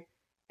Dufresne.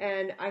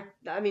 And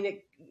I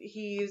mean,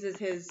 he uses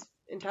his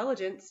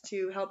intelligence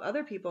to help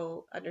other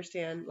people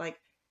understand, like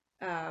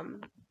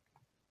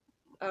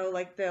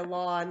the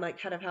law and like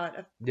kind of how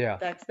it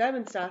affects them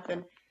and stuff.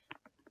 And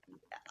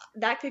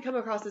that could come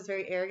across as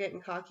very arrogant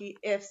and cocky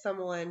if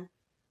someone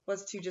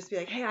was to just be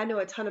like, hey, I know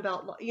a ton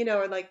about law,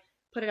 or like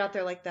put it out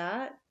there like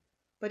that.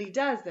 But he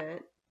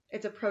doesn't.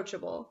 It's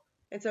approachable.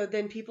 And so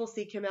then people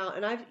seek him out.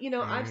 And I've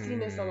seen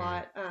this a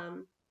lot.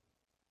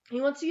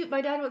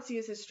 My dad wants to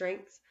use his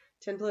strengths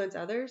to influence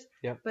others,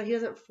 but he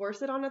doesn't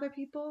force it on other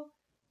people.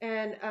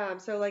 And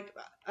so like,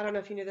 I don't know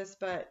if you knew this,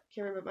 but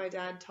Cameron, but my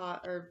dad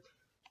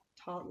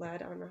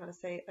led, I don't know how to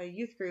say, a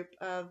youth group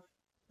of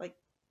like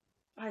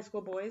high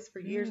school boys for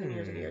years and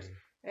years and years.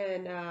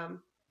 And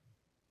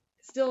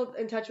still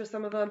in touch with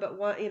some of them, but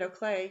one,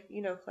 Clay,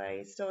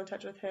 still in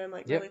touch with him,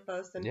 like really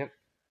close. And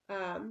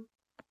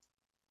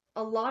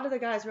a lot of the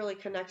guys really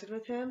connected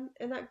with him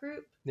in that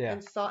group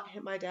and sought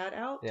my dad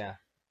out. Yeah.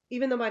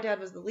 Even though my dad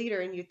was the leader,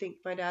 and you'd think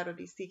my dad would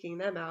be seeking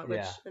them out,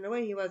 which in a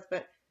way he was,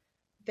 but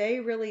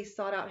they really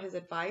sought out his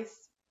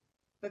advice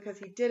because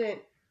he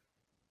didn't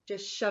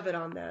just shove it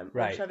on them.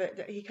 Right.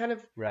 He kind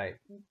of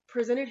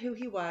presented who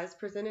he was,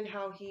 presented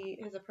how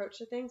his approach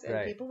to things,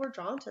 and people were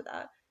drawn to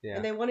that. Yeah.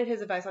 And they wanted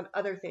his advice on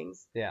other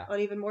things, on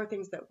even more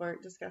things that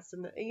weren't discussed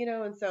in the,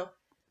 and so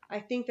I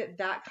think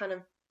that kind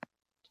of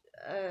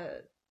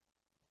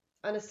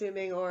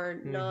unassuming or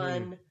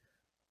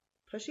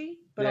non-pushy,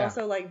 but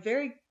also like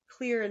very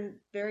clear and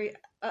very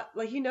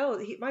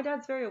my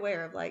dad's very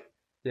aware of like,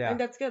 and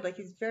that's good. Like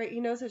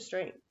he knows his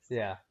strengths.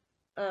 Yeah.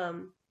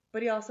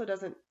 But he also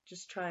doesn't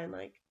just try and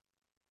like,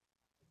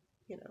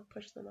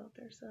 push them out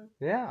there. So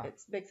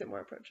it makes it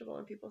more approachable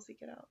and people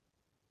seek it out.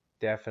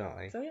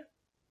 Definitely. So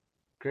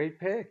great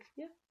pick.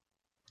 Yeah.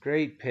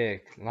 Great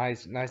pick.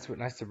 Nice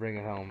to bring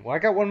it home. Well, I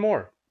got one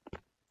more.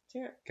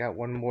 Sure. Got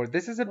one more.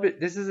 This is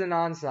an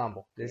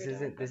ensemble. This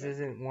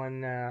isn't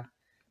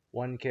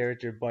one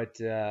character, but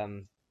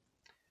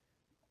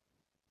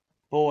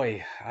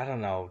boy, I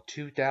don't know,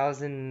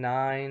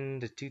 2009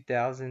 to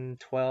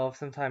 2012,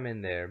 sometime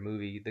in there,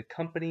 movie The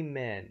Company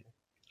Men.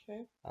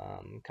 Okay.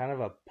 Kind of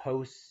a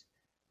post,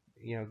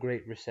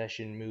 Great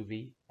Recession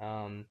movie.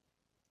 Some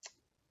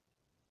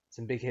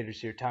big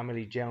hitters here: Tommy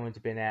Lee Jones,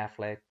 Ben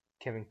Affleck,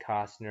 Kevin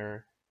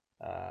Costner,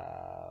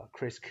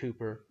 Chris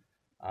Cooper.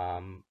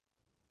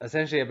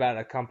 essentially about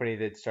a company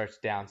that starts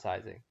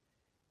downsizing,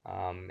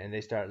 and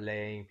they start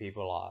laying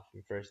people off.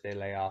 And first they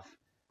lay off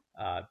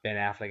Ben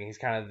Affleck, and he's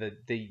kind of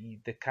the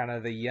kind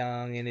of the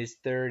young in his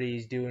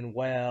 30s doing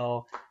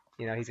well.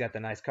 You know, he's got the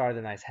nice car,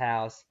 the nice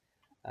house.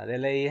 They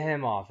lay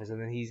him off, and so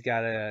then he's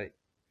got to,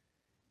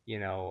 you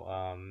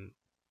know,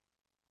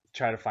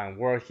 try to find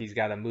work. He's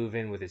got to move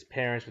in with his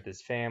parents, with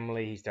his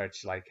family. He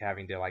starts like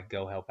having to like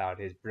go help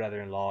out his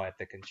brother-in-law at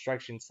the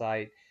construction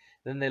site.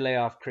 Then they lay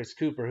off Chris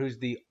Cooper, who's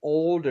the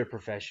older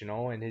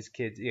professional, and his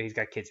kids. He's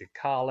got kids at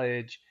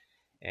college,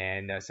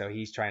 and so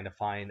he's trying to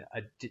find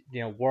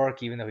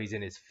work, even though he's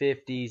in his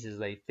 50s, his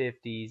late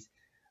 50s.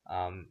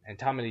 And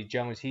Tommy Lee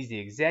Jones, he's the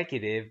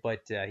executive,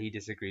 but he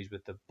disagrees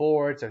with the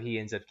board, so he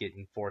ends up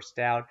getting forced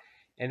out.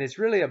 And it's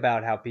really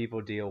about how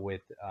people deal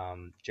with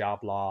job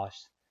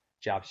loss,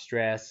 job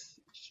stress,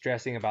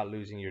 stressing about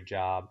losing your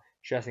job,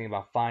 stressing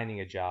about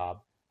finding a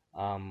job,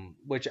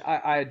 which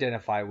I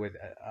identify with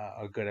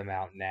a good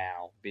amount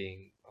now,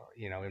 being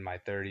in my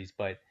 30s.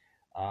 But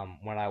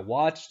when I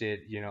watched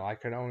it, I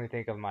could only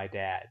think of my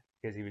dad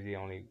because he was the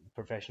only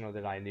professional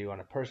that I knew on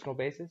a personal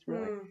basis,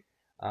 really.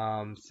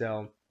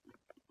 So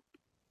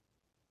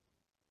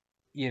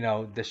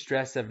the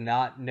stress of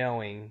not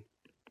knowing,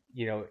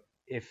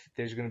 if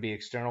there's going to be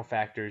external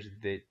factors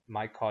that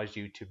might cause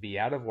you to be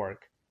out of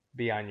work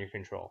beyond your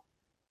control,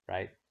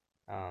 right?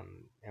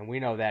 And we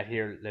know that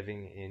here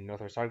living in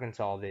Northwest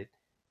Arkansas, that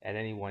at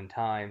any one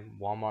time,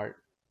 Walmart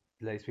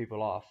lays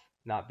people off,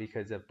 not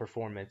because of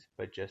performance,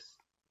 but just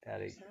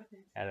at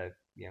a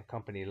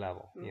company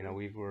level. Mm-hmm.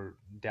 We were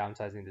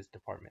downsizing this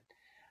department.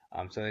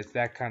 So it's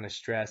that kind of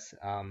stress,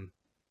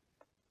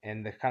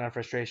 and the kind of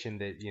frustration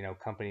that,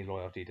 company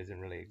loyalty doesn't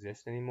really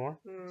exist anymore,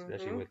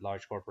 especially with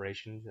large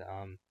corporations.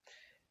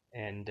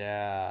 And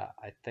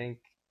I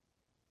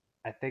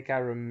think I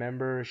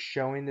remember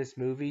showing this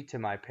movie to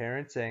my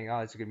parents, saying, "Oh,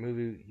 it's a good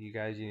movie. You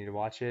guys, you need to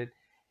watch it."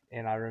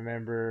 And I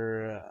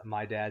remember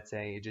my dad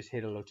saying it just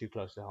hit a little too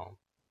close to home.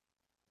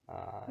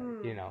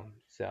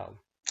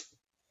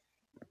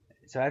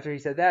 So after he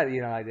said that,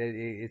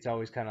 it's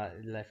always kind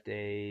of left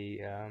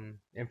a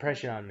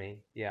impression on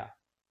me. Yeah,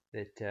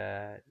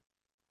 that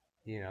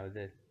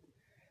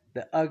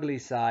the ugly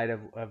side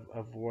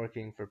of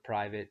working for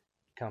private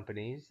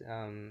companies,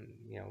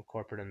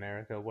 corporate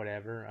America,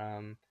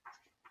 whatever.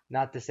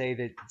 Not to say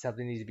that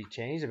something needs to be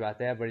changed about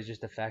that, but it's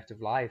just a fact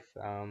of life,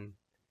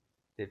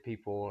 that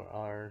people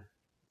are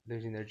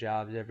losing their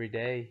jobs every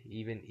day,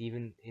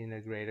 even in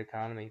a great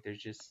economy.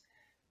 There's just,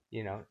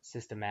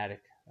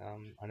 systematic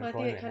unemployment Well,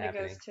 I think it kind of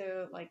happening. goes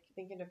to like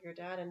thinking of your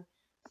dad and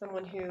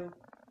someone who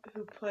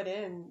put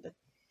in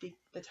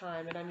the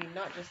time, and I mean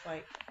not just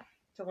like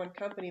to one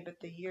company, but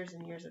the years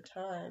and years of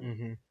time.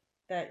 Mm-hmm.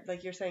 That,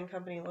 like you're saying,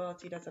 company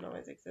loyalty doesn't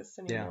always exist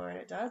anymore, and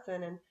it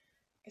doesn't. And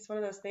it's one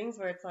of those things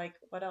where it's like,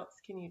 what else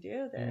can you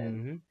do then?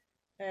 Mm-hmm.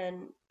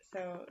 And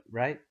so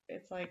Right.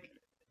 it's like,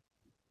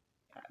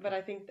 but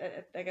I think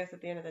that, I guess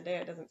at the end of the day,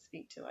 it doesn't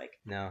speak to like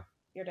No.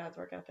 your dad's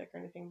work ethic or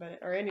anything, but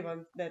or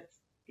anyone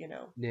that's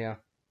Yeah.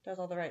 does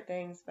all the right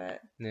things.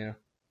 But Yeah.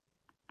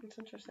 it's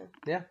interesting.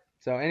 Yeah.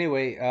 So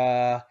anyway,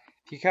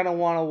 if you kind of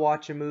want to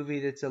watch a movie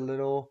that's a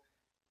little,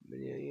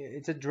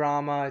 it's a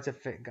drama, it's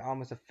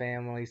almost a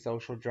family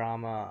social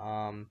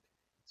drama,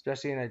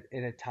 especially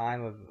in a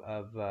time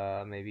of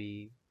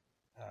maybe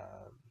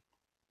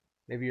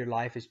your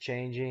life is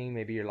changing,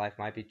 maybe your life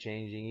might be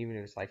changing, even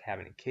if it's like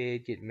having a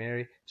kid, getting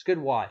married. It's a good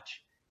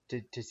watch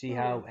to see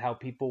how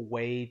people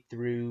wade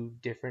through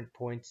different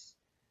points,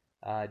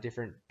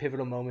 different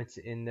pivotal moments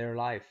in their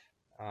life.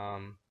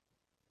 Not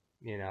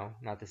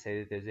to say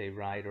that there's a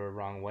right or a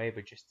wrong way,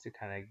 but just to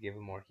kind of give a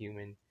more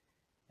human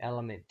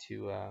element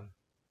to,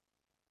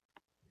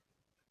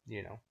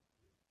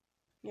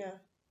 Yeah.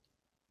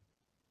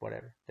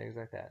 whatever, things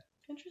like that.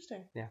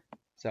 Interesting. Yeah.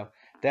 So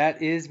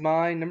that is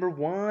my number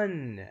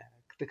one,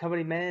 The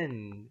Company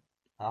Men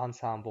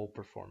ensemble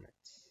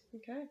performance.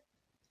 Okay.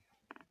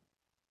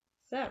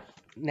 So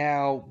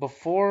now, so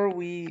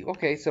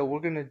we're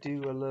gonna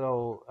do a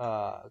little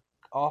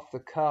off the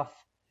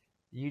cuff.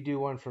 You do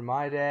one for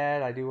my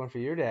dad, I do one for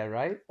your dad,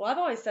 right? Well, I've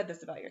always said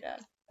this about your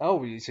dad.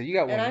 Oh, so you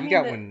got one. And you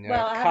got one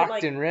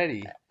cocked and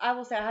ready. I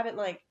will say I haven't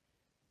like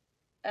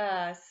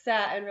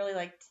sat and really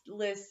like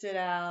listed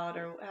out,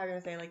 or how can I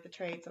say, like the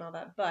traits and all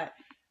that. But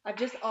I've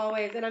just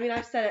always, and I mean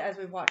I've said it as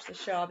we've watched the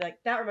show. I'll be like,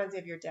 that reminds me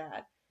of your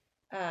dad.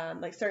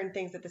 Like certain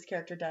things that this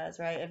character does,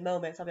 right? At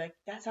moments, I'll be like,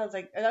 that was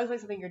like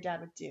something your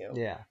dad would do.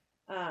 Yeah.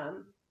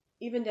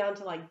 Even down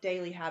to like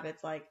daily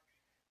habits, like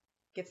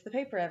gets the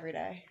paper every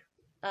day,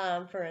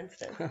 for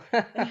instance.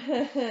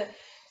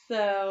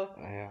 So,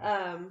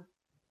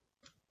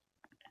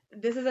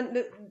 this isn't.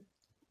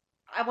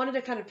 I wanted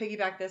to kind of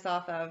piggyback this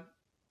off of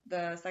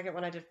the second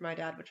one I did for my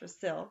dad, which was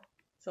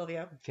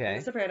Silvio, okay,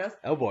 The Sopranos.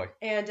 Oh boy.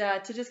 And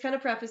to just kind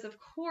of preface, of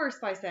course,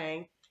 by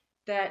saying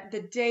that the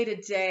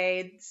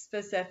day-to-day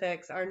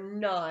specifics are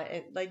not,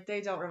 like,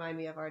 they don't remind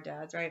me of our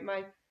dads, right?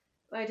 My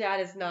dad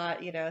is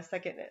not, a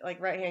second,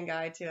 like, right-hand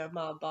guy to a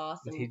mob boss.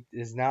 And he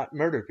does not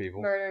murder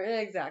people.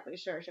 Exactly,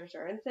 sure.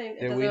 And same,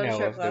 that we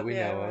know of, God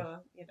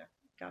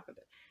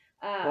forbid.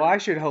 Well, I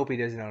should hope he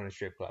doesn't own a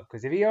strip club,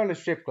 because if he owned a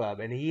strip club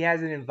and he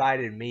hasn't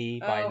invited me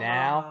by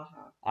now,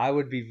 I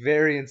would be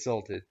very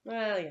insulted.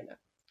 Well,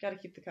 got to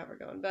keep the cover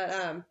going.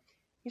 But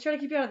he's trying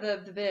to keep you out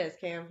of the biz,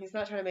 Cam. He's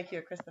not trying to make you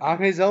a Christopher. I'm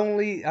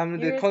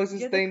the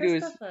closest thing to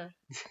his.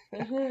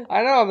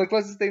 I know, I'm the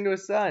closest thing to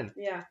his son.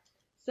 Yeah.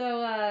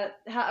 So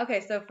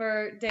so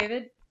for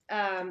David,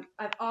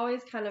 I've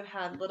always kind of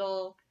had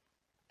little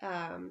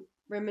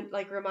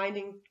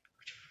reminding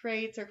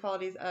traits or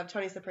qualities of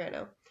Tony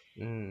Soprano.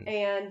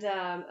 And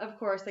of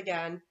course,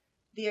 again,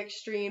 the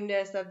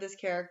extremeness of this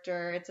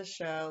character. It's a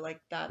show, like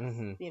that's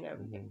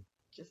it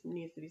just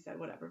needs to be said,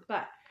 whatever.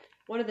 But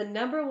one of the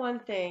number one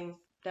things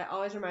that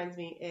always reminds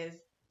me is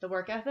the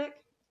work ethic.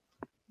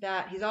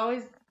 That he's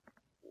always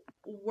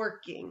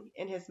working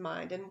in his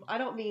mind, and I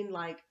don't mean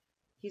like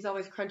he's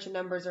always crunching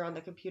numbers or on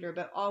the computer,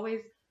 but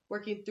always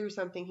working through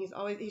something.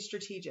 He's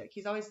strategic.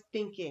 He's always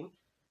thinking,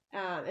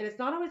 and it's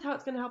not always how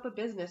it's going to help a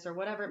business or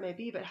whatever it may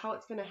be, but how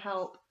it's going to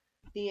help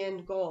the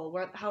end goal,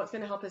 how it's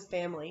going to help his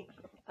family.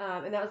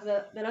 And that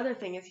was another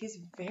thing is he's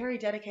very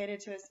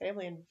dedicated to his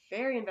family and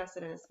very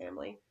invested in his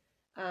family.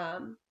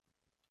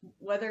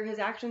 Whether his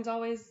actions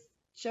always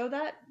show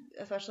that,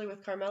 especially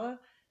with Carmela,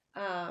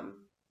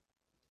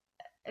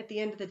 at the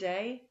end of the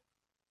day,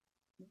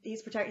 he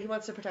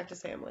wants to protect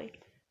his family.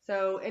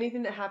 So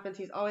anything that happens,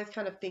 he's always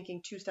kind of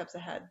thinking 2 steps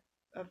ahead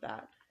of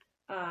that.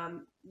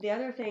 The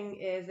other thing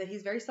is that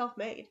he's very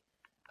self-made.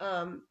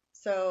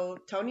 So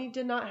Tony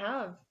did not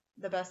have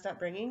the best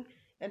upbringing,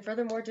 and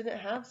furthermore didn't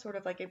have sort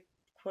of like a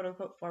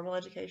quote-unquote formal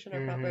education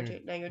or proper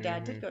education. Now your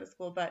dad did go to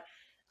school, but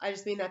I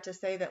just mean that to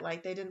say that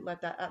like they didn't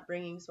let that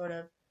upbringing sort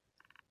of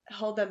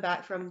hold them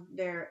back from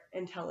their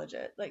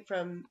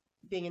from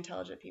being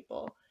intelligent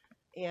people.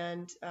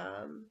 And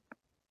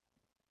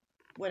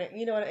when it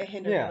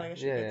hindered them, I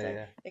guess you could say.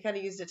 Yeah. They kind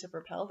of used it to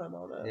propel them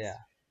almost. Yeah.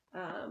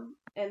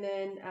 And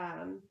then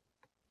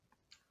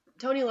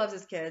Tony loves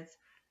his kids,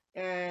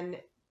 and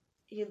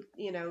he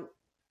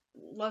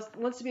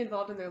wants to be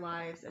involved in their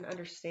lives and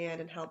understand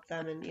and help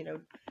them,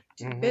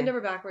 and bend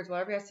over backwards,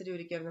 whatever he has to do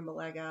to give them a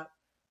leg up,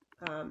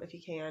 if he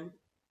can.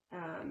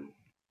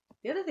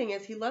 The other thing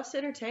is he loves to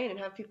entertain and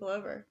have people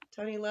over.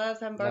 Tony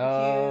loves having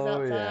barbecues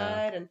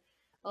outside and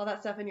all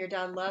that stuff, and your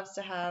dad loves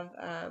to have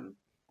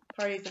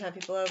parties and have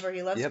people over.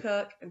 He loves to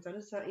cook, and so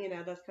does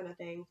those kind of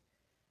things.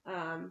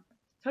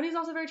 Tony's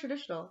also very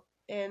traditional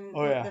in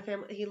the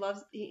family.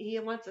 He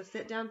wants a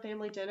sit down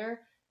family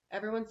dinner.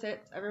 Everyone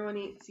sits, everyone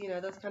eats,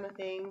 those kind of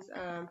things.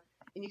 And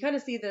you kind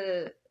of see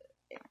the,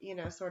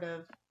 sort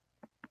of,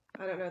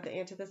 I don't know, the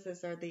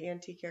antithesis or the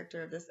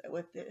anti-character of this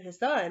with his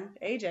son,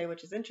 AJ,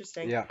 which is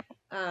interesting. Yeah.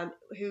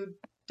 Who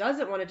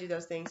doesn't want to do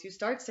those things, who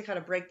starts to kind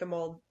of break the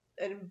mold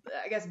and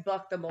I guess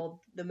buck the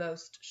mold the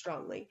most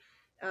strongly.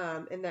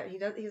 And that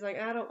he's like,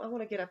 I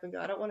want to get up and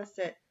go. I don't want to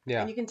sit. Yeah.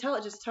 And you can tell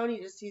Tony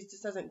he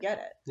just doesn't get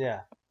it.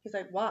 Yeah. He's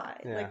like,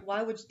 why? Yeah. Like,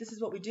 why would this is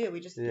what we do.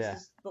 This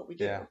is what we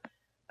do. Yeah.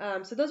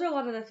 So those are a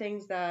lot of the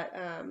things that,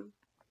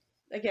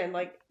 again,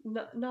 like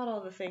not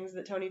all the things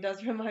that Tony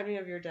does remind me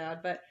of your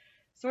dad, but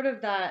sort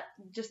of that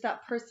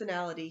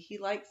personality. He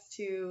likes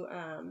to,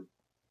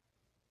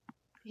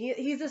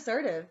 he's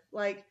assertive.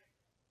 Like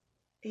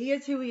he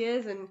is who he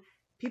is, and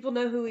people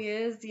know who he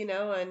is,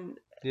 and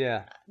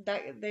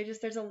that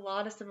there's a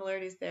lot of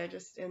similarities there,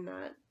 just in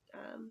that,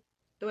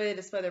 the way they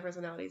display their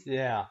personalities.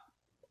 Yeah.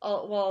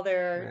 While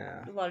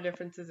there are a lot of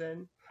differences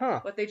in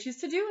what they choose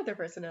to do with their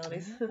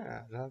personalities.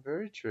 Yeah, not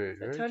very true.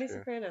 So Tony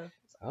Soprano.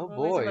 Oh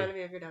boy. Reminded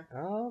me of your dad.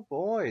 Oh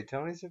boy,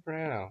 Tony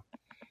Soprano.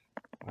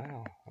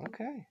 Wow.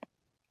 Okay.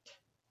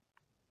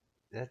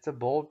 That's a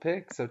bold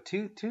pick. So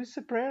two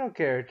Soprano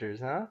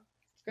characters, huh?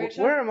 Great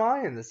show. Where am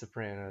I in The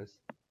Sopranos?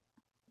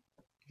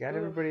 You got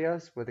everybody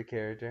else with a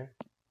character.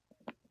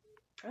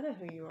 I know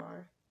who you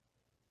are.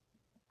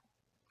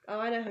 Oh,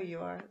 I know who you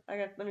are.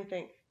 Let me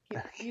think.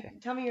 You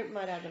tell me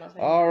my dad, then I'll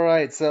tell you. All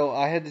right, so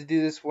I had to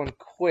do this one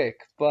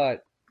quick,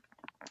 but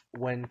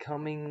when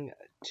coming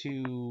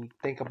to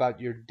think about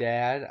your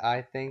dad,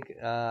 I think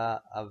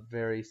a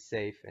very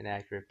safe and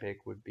accurate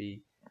pick would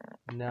be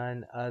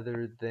none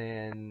other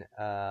than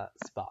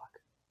Spock.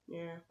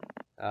 Yeah.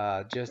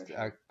 Just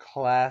a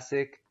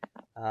classic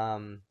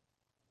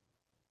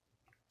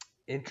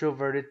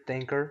introverted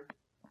thinker,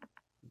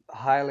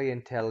 highly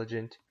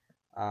intelligent,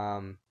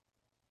 but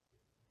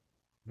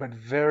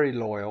very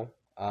loyal.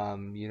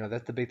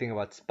 That's the big thing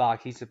about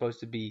Spock. He's supposed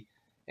to be,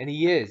 and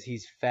he is.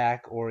 He's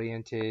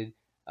fact-oriented,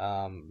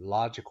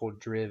 logical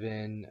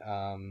driven.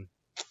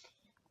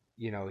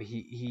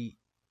 He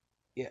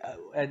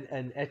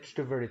an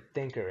extroverted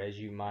thinker, as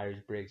you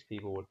Myers-Briggs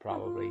people would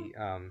probably,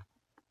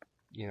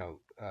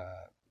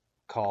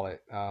 call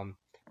it.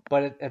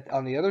 But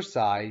on the other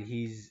side,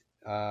 he's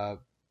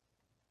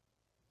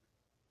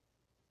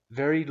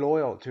very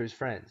loyal to his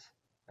friends,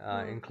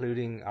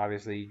 including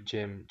obviously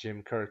Jim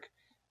Kirk.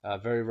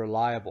 Very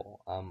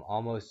reliable,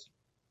 almost,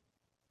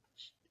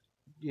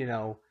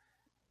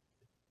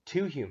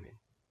 too human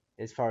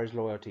as far as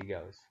loyalty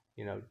goes.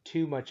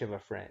 Too much of a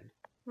friend.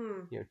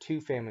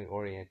 Too family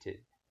oriented.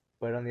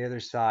 But on the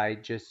other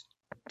side, just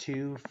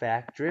too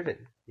fact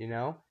driven,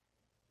 Yeah.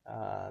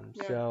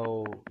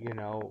 So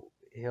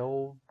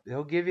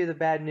he'll give you the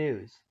bad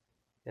news.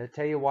 He'll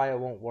tell you why it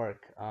won't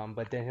work,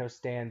 but then he'll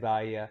stand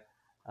by you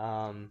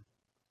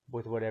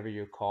with whatever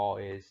your call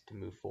is to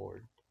move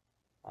forward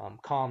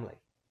calmly.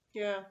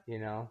 Yeah.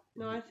 No,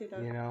 I see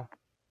that. Yeah.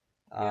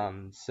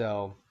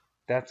 So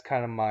that's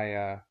kind of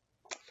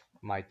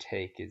my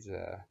take is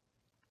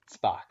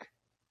Spock.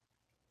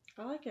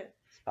 I like it.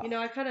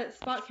 Spock.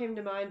 Spot came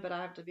to mind, but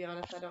I have to be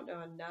honest, I don't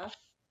know enough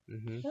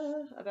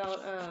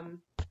about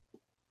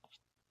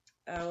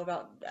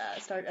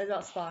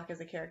Spock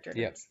as a character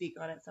to speak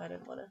on it, so I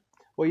didn't want to.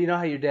 Well, you know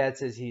how your dad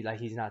says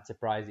he's not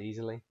surprised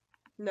easily.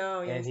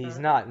 No, yeah, and he's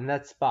not, and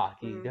that's Spock.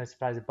 He's Mm. not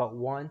surprised, but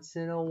once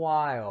in a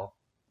while,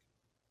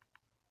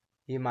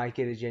 you might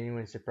get a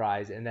genuine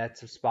surprise, and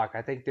that's Spock.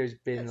 I think there's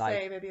been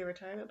Say maybe a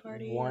retirement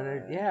party.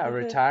 a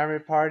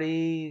retirement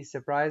party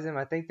surprise him.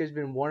 I think there's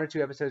been 1 or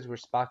 2 episodes where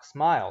Spock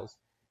smiles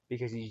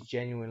because he's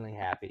genuinely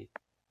happy.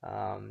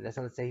 That's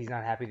not to say he's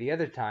not happy the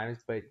other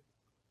times, but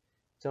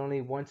it's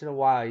only once in a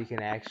while you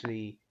can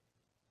actually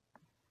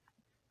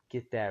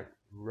get that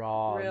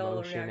raw Real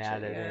emotion reaction,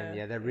 out of him.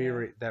 yeah,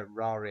 That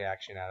raw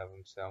reaction out of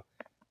him. So,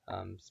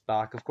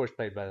 Spock, of course,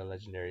 played by the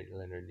legendary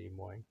Leonard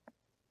Nimoy.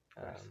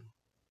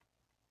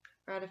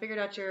 All right, I figured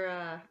out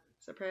your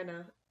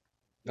soprano.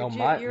 You're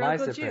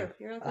Uncle soprano. Chew.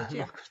 You're Uncle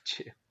Chew. Uncle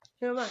Chew.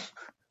 Who am I?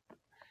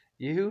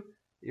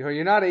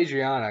 You're not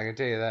Adriana, I can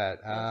tell you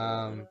that.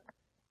 Absolutely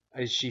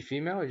not. Is she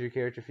female? Is your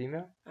character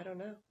female? I don't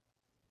know.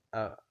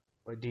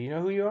 Do you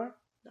know who you are?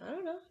 I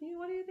don't know.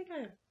 What do you think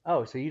I am?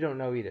 Oh, so you don't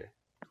know either.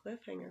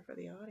 Cliffhanger for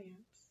the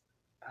audience.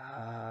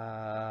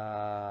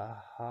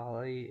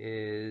 Holly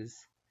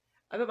is.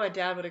 I bet my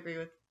dad would agree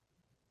with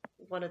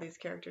one of these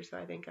characters who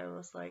I think I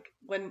was like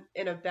when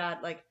in a bad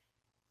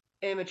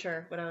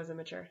immature when I was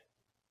immature.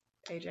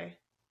 AJ.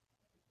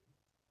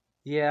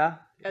 Yeah.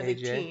 As AJ.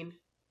 a teen.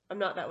 I'm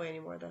not that way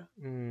anymore though.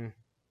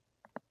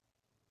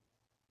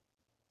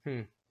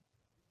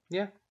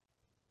 Yeah.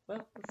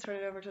 Well, let's turn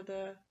it over to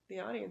the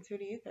audience. Who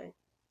do you think?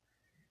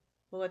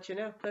 We'll let you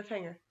know.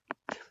 Cliffhanger.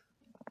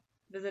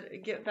 Does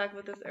it get back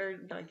with us or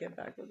not get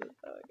back with us?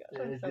 Oh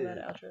my gosh, I'm so bad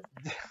at outros.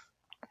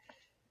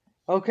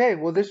 Okay,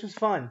 well this was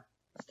fun.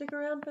 Stick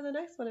around for the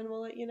next one and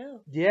we'll let you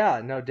know.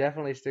 Yeah, no,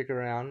 definitely stick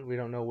around. We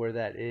don't know where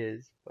that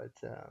is, but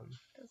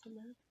Doesn't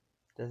matter.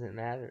 Doesn't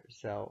matter.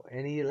 So,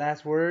 any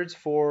last words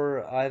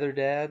for either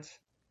dads?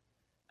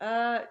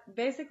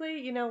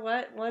 Basically, you know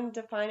what? One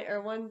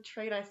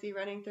trait I see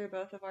running through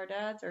both of our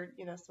dads, or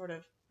sort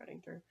of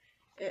running through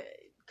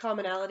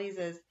commonalities,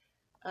 is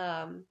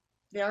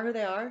they are who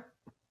they are,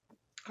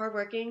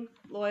 hardworking,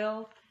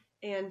 loyal,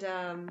 and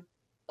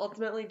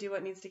ultimately do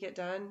what needs to get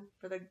done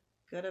for the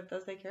good of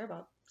those they care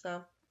about.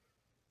 So,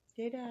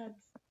 yay dads.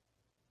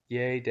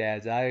 Yay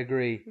dads, I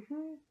agree.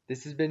 Mm-hmm.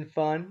 This has been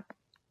fun.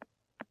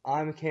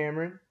 I'm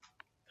Cameron.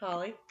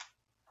 Holly.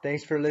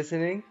 Thanks for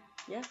listening.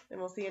 Yeah, and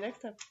we'll see you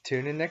next time.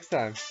 Tune in next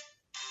time.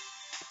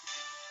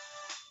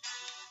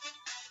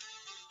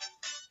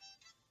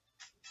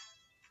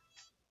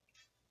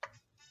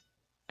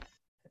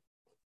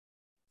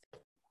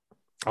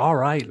 All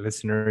right,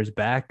 listeners,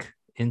 back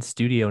in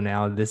studio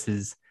now. This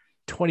is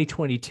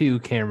 2022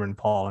 Cameron,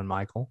 Paul, and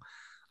Michael.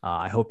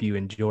 I hope you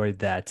enjoyed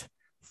that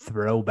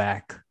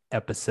throwback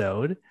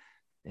episode,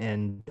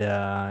 and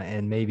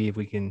maybe if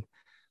we can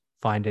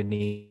find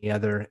any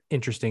other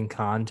interesting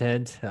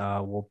content,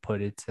 we'll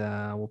put it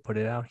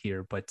out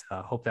here. But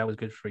hope that was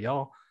good for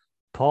y'all.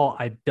 Paul,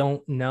 I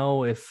don't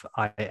know if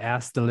I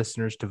asked the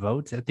listeners to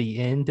vote at the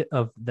end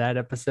of that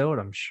episode.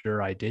 I'm sure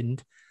I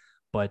didn't.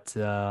 But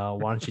why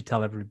don't you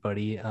tell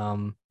everybody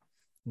the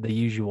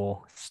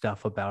usual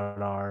stuff about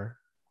our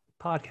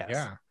podcast?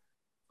 Yeah.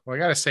 Well, I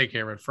got to say,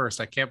 Cameron,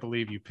 first, I can't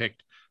believe you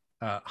picked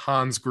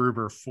Hans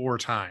Gruber 4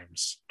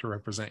 times to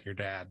represent your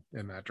dad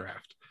in that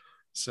draft.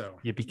 So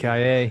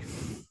yippee-ki-yay.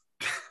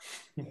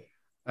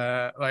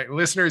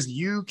 Listeners,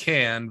 you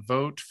can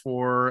vote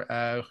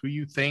for who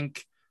you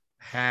think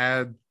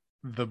had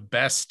the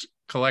best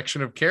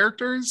collection of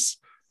characters.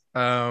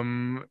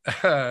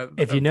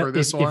 If you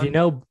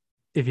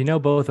know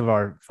both of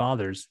our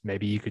fathers,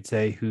 maybe you could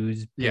say who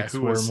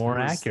were more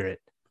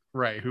accurate.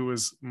 Right, who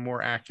was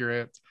more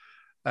accurate.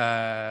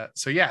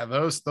 So yeah,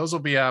 those will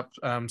be up.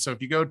 So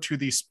if you go to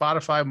the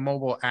Spotify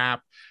mobile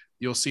app,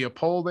 you'll see a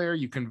poll there.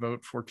 You can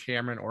vote for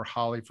Cameron or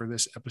Holly for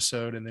this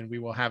episode, and then we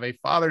will have a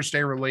Father's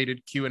Day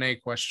related Q&A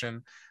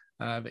question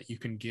that you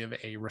can give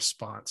a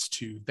response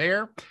to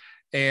there.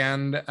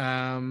 And give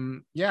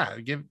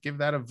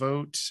that a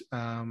vote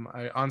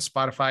on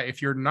Spotify.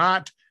 If you're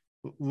not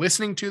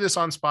listening to this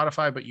on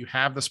Spotify, but you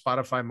have the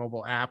Spotify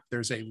mobile app,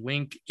 there's a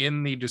link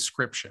in the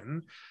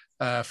description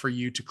for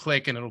you to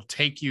click, and it'll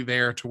take you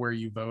there to where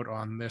you vote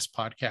on this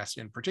podcast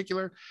in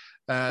particular.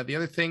 The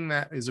other thing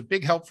that is a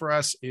big help for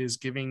us is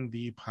giving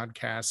the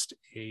podcast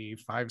a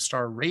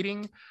 5-star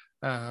rating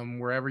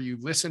wherever you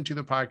listen to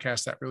the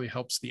podcast. That really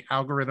helps the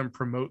algorithm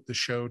promote the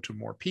show to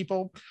more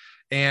people.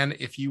 And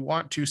if you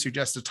want to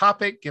suggest a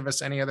topic, give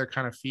us any other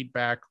kind of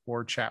feedback,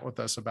 or chat with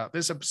us about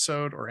this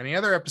episode or any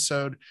other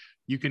episode,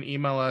 you can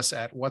email us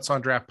at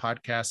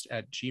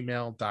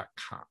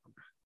whatsondraftpodcast@gmail.com.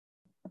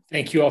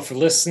 Thank you all for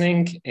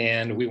listening.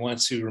 And we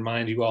want to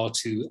remind you all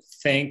to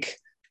thank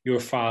your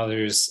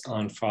fathers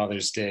on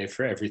Father's Day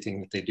for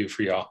everything that they do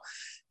for y'all.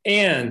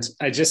 And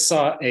I just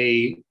saw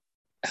a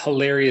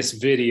hilarious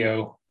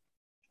video.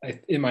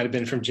 It might have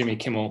been from Jimmy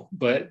Kimmel,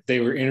 but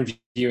they were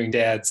interviewing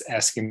dads,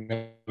 asking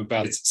them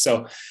about it.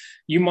 So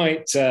you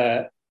might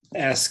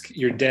ask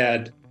your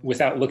dad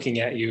without looking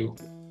at you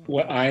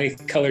what eye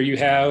color you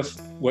have,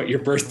 what your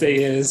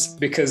birthday is,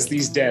 because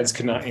these dads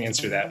could not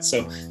answer that.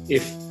 So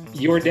if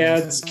your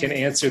dads can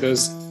answer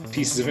those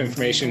pieces of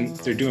information,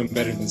 they're doing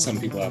better than some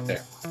people out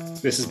there.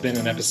 This has been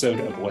an episode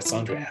of What's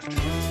on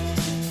Draft.